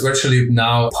 especially because Virtual Leap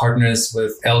now partners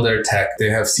with Elder Tech. They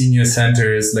have senior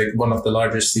centers, like one of the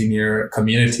largest senior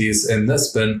communities in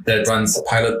Lisbon that runs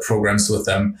pilot programs with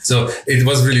them. So it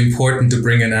was really important to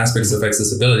bring in aspects of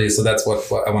accessibility. So that's what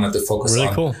I wanted to focus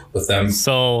on with them.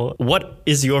 So what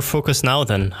is your focus now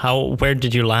then? Where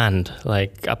did you land,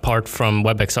 like apart from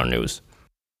WebXR News?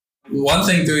 One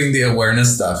thing, doing the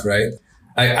awareness stuff, right?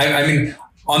 I mean,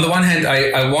 on the one hand,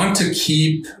 I want to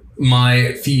keep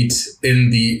my feet in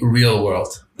the real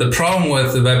world. The problem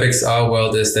with the WebXR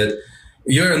world is that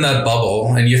you're in that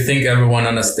bubble and you think everyone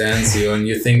understands you and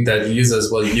you think that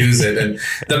users will use it. And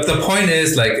the point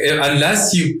is like,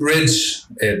 unless you bridge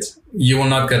it, you will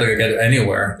not get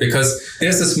anywhere because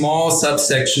there's a small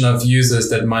subsection of users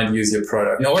that might use your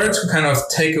product. In order to kind of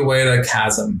take away the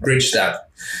chasm, bridge that.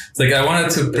 It's like I wanted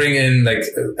to bring in like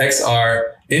XR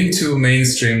into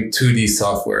mainstream 2D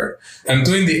software. I'm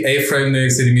doing the A-Frame New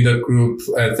York City Meetup group,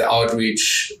 the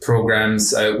outreach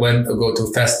programs. I go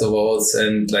to festivals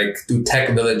and like do tech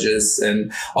villages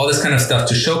and all this kind of stuff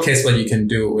to showcase what you can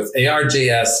do with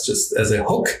AR.js just as a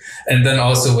hook. And then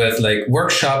also with like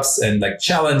workshops and like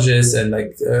challenges and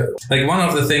like one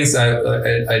of the things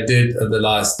I did the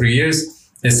last 3 years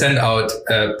they send out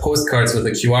postcards with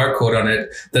a QR code on it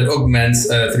that augments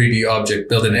a 3D object,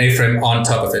 build an A-frame on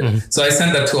top of it. So I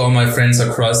sent that to all my friends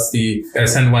across I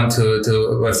sent one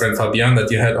to my friend Fabian that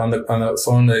you had on the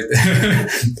phone.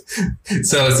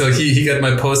 So he got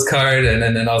my postcard,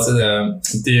 and then also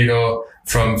Diego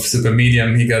from Super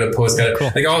Medium, he got a postcard.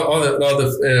 Cool. Like all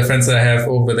the friends that I have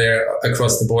over there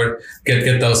across the board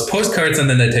get those postcards, and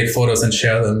then they take photos and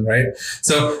share them, right?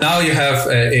 So now you have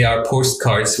AR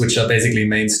postcards, which are basically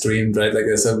mainstreamed, right? Like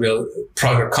there's a real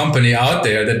product company out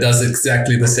there that does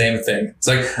exactly the same thing. It's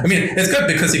like, I mean, it's good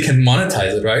because you can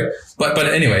monetize it, right? But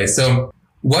anyway, so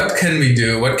what can we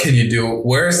do? What can you do?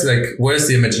 Where's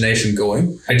the imagination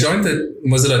going? I joined the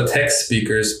Mozilla Tech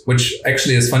Speakers, which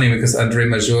actually is funny because Andre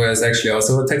Major is actually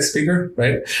also a tech speaker,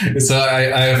 right? So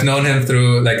I have known him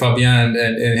through like Fabian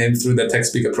and him through the tech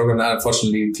speaker program that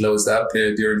unfortunately closed up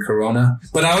during Corona.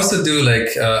 But I also do like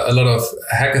a lot of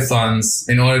hackathons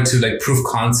in order to like prove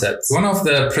concepts. One of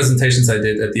the presentations I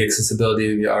did at the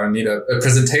Accessibility VR meetup, a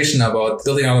presentation about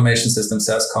building automation system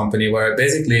SaaS company, where I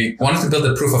basically wanted to build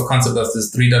a proof of concept of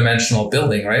this 3-dimensional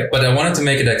building, right? But I wanted to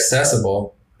make it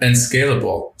accessible and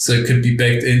scalable, so it could be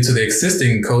baked into the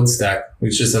existing code stack,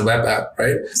 which is a web app,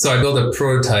 right? So I built a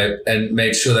prototype and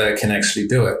made sure that I can actually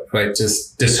do it, right?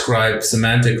 Just describe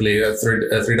semantically a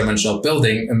three-dimensional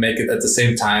building and make it at the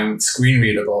same time screen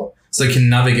readable. So you can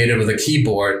navigate it with a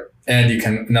keyboard, and you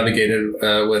can navigate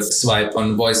it with swipe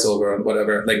on VoiceOver or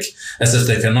whatever, like as if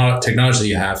the technology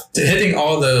you have. Hitting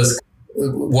all those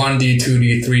 1D,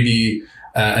 2D, 3D,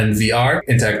 and VR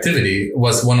interactivity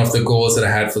was one of the goals that I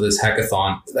had for this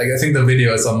hackathon. Like, I think the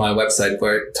video is on my website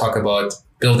where I talk about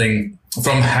building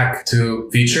from hack to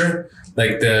feature,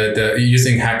 like the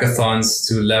using hackathons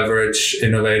to leverage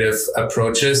innovative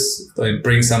approaches, like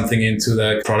bring something into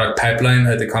the product pipeline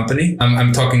at the company.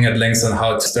 I'm talking at length on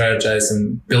how to strategize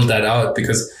and build that out,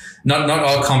 because not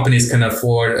all companies can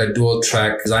afford a dual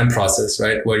track design process,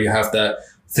 right? Where you have the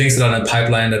things that are in the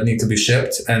pipeline that need to be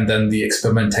shipped, and then the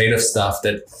experimentative stuff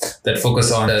that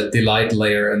focus on the delight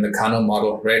layer in the Kano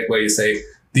model, right? Where you say,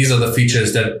 these are the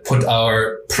features that put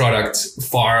our product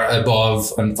far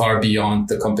above and far beyond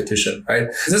the competition, right?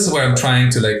 This is where I'm trying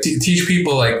to like teach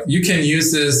people, like, you can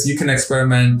use this, you can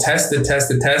experiment, test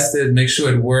it, make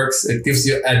sure it works. It gives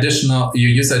you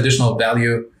additional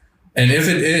value. And if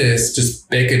it is, just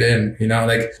bake it in, you know,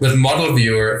 like with Model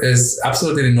Viewer is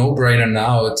absolutely a no-brainer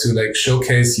now to like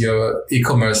showcase your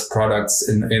e-commerce products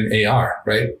in AR,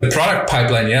 right? The product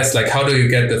pipeline, yes, like how do you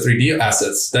get the 3D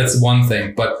assets? That's one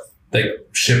thing, but like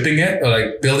shipping it or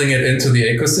like building it into the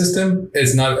ecosystem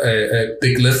is not a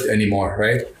big lift anymore,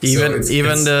 right? Even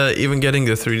getting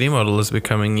the 3D model is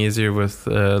becoming easier with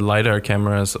LiDAR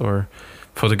cameras or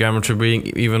photogrammetry being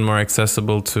even more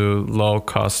accessible to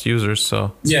low-cost users.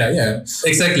 So yeah,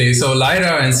 exactly. So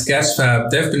LiDAR and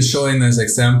Sketchfab, they've been showing this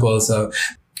example. So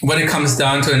when it comes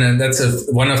down to it, and that's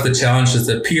one of the challenges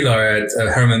that Pilar at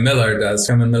Herman Miller does.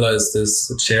 Herman Miller is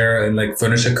this chair and like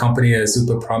furniture company, is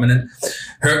super prominent.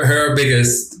 Her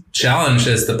biggest challenge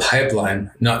is the pipeline,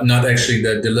 not actually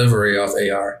the delivery of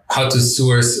AR. How to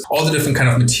source all the different kind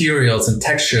of materials and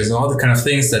textures and all the kind of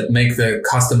things that make the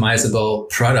customizable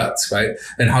products, right?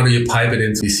 And how do you pipe it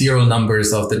into the serial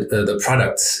numbers of the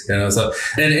products, you know? So,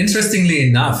 and interestingly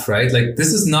enough, right? Like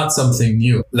this is not something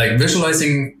new. Like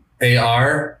visualizing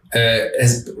AR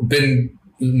has been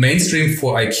mainstream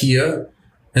for IKEA,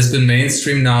 has been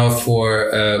mainstream now for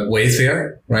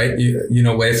Wayfair, right? You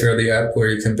know Wayfair, the app where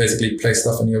you can basically place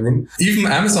stuff in your room. Even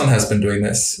Amazon has been doing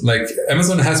this. Like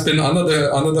Amazon has been under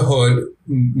the hood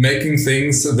making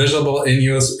things visible in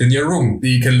your room.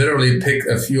 You can literally pick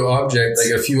a few objects,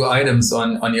 like a few items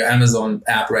on your Amazon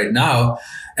app right now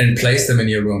and place them in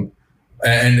your room.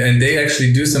 And they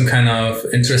actually do some kind of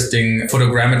interesting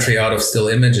photogrammetry out of still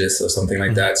images or something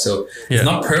like that. So It's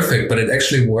not perfect, but it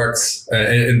actually works.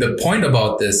 And the point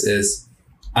about this is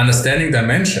understanding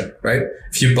dimension, right?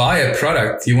 If you buy a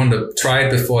product, you want to try it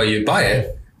before you buy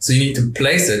it. So you need to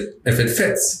place it if it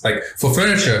fits. Like for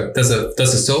furniture, does a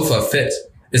sofa fit?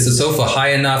 Is the sofa high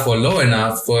enough or low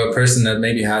enough for a person that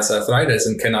maybe has arthritis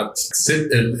and cannot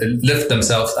sit and lift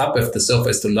themselves up if the sofa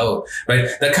is too low, right?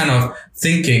 That kind of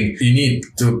thinking, you need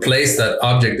to place that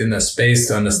object in a space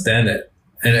to understand it.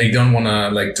 And you don't want to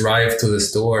like drive to the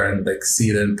store and like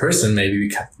see it in person.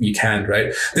 Maybe you can't,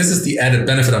 right? This is the added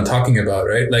benefit I'm talking about,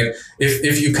 right? Like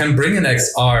if you can bring an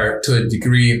XR to a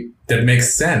degree that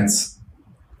makes sense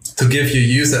to give your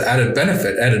user added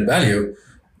benefit, added value,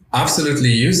 absolutely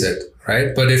use it.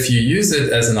 Right? But if you use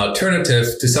it as an alternative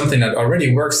to something that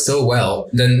already works so well,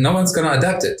 then no one's going to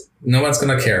adapt it. no one's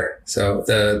gonna care. So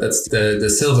that's the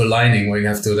silver lining, where you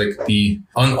have to like be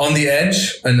on the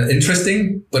edge and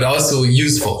interesting, but also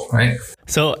useful, right?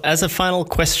 So as a final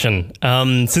question,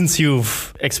 since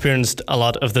you've experienced a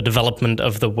lot of the development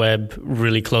of the web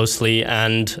really closely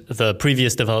and the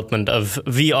previous development of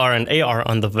VR and AR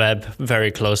on the web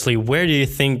very closely, where do you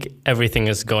think everything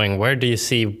is going? Where do you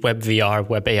see web VR,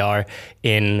 web AR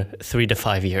in 3 to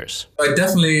 5 years? I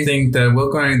definitely think that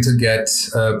we're going to get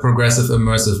progressive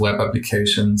immersive web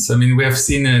applications. I mean, we have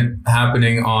seen it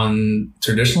happening on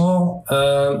traditional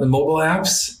mobile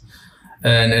apps.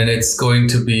 And it's going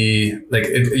to be like,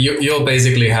 you'll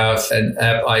basically have an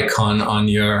app icon on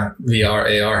your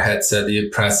VR AR headset that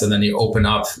you press, and then you open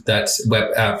up that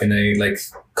web app in a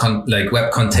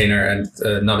web container and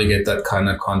navigate that kind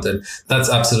of content. That's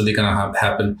absolutely going to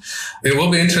happen. It will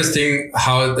be interesting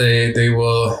how they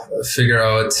will figure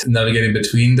out navigating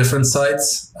between different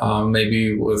sites,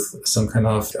 maybe with some kind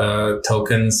of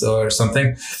tokens or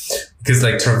something. Because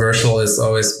like traversal has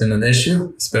always been an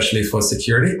issue, especially for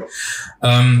security.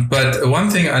 But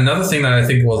another thing that I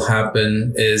think will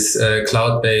happen is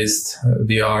cloud-based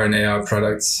VR and AR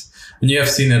products. And you have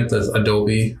seen it with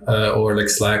Adobe or like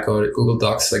Slack or Google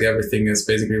Docs, like everything is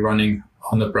basically running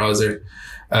on the browser.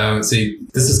 This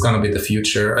is going to be the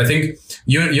future. I think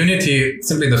Unity,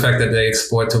 simply the fact that they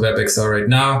export to WebXR right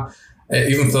now,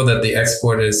 even though that the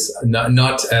export is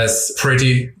not as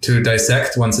pretty to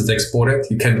dissect once it's exported,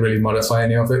 you can't really modify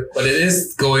any of it, but it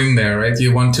is going there, right?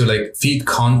 You want to like feed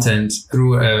content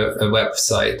through a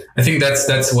website. I think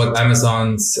that's what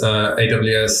Amazon's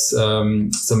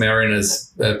AWS Sumerian is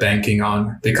banking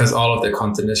on, because all of the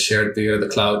content is shared via the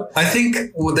cloud. I think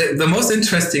the most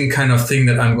interesting kind of thing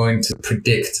that I'm going to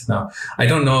predict now, I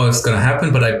don't know if it's going to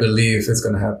happen, but I believe it's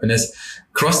going to happen, is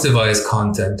cross-device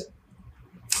content.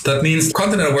 That means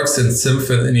content that works in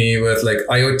Symfony with like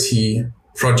IoT,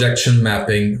 projection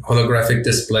mapping, holographic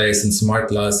displays, and smart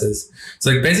glasses. So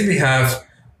you basically have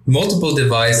multiple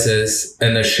devices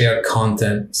and a shared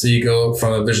content. So you go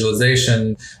from a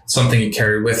visualization, something you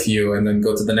carry with you, and then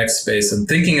go to the next space. And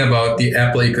thinking about the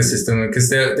Apple ecosystem,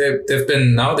 because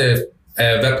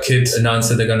WebKit announced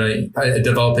that they're going to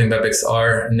developing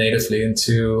WebXR natively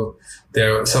into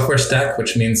their software stack,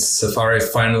 which means Safari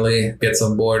finally gets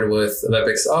on board with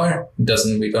WebXR.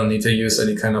 We don't need to use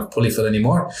any kind of polyfill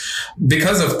anymore.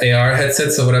 Because of AR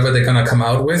headsets or whatever they're going to come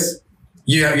out with,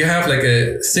 you have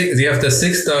the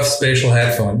 6DoF spatial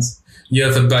headphones. You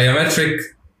have a biometric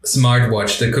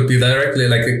smartwatch that could be directly,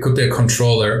 like it could be a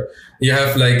controller. You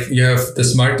have the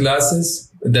smart glasses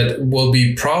that will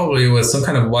be probably with some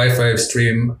kind of Wi-Fi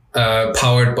stream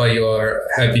powered by your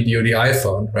heavy duty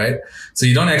iPhone, right? So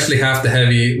you don't actually have the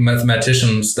heavy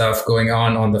mathematician stuff going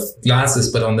on the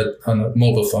glasses, but on the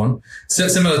mobile phone. So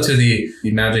similar to the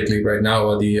Magic Leap right now,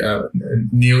 or the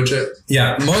Neo.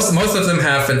 Yeah, most of them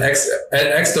have an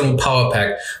external power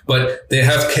pack, but they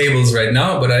have cables right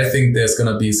now. But I think there's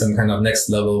going to be some kind of next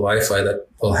level Wi-Fi that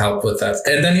will help with that.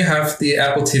 And then you have the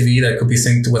Apple TV that could be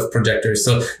synced with projectors.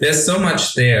 So there's so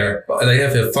much there. They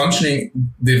have a functioning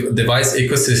device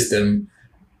ecosystem.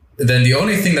 Then the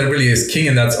only thing that really is king,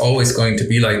 and that's always going to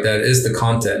be like that, is the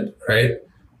content, right?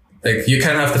 Like you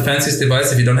can have the fanciest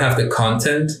device. If you don't have the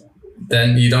content,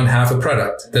 then you don't have a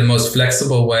product. The most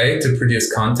flexible way to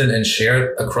produce content and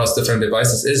share it across different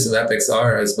devices is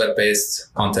WebXR as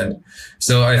web-based content.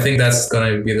 So I think that's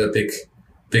going to be the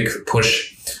big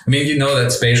push. I mean, you know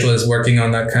that Spatial is working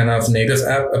on that kind of native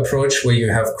app approach where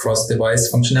you have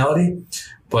cross-device functionality.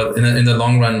 But in the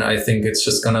long run, I think it's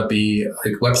just going to be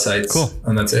like websites. Cool.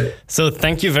 And that's it. So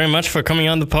thank you very much for coming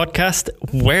on the podcast.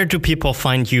 Where do people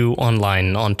find you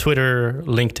online? On Twitter,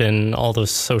 LinkedIn, all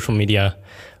those social media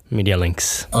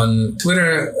links? On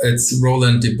Twitter, it's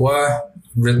Roland Dubois,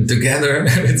 written together.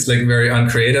 It's like very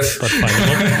uncreative. But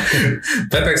findable.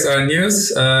 WebXR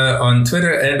News on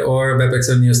Twitter and or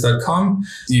webxrnews.com.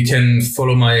 You can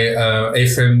follow my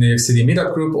A-Frame New York City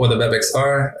meetup group or the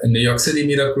WebXR New York City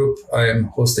meetup group. I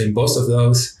am hosting both of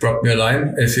those. Drop me a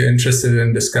line if you're interested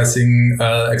in discussing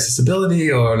accessibility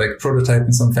or like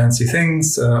prototyping some fancy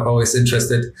things. Always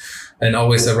interested. And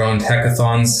always around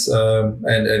hackathons,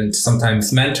 and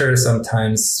sometimes mentor,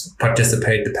 sometimes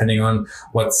participate, depending on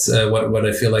what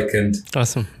I feel like. And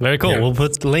awesome, very cool. Yeah. We'll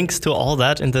put links to all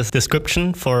that in the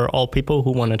description for all people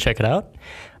who want to check it out.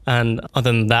 And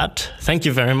other than that, thank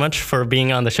you very much for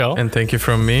being on the show. And thank you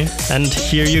from me. And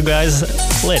hear you guys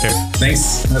later.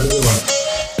 Thanks. Have a good one.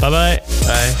 Bye-bye.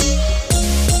 Bye.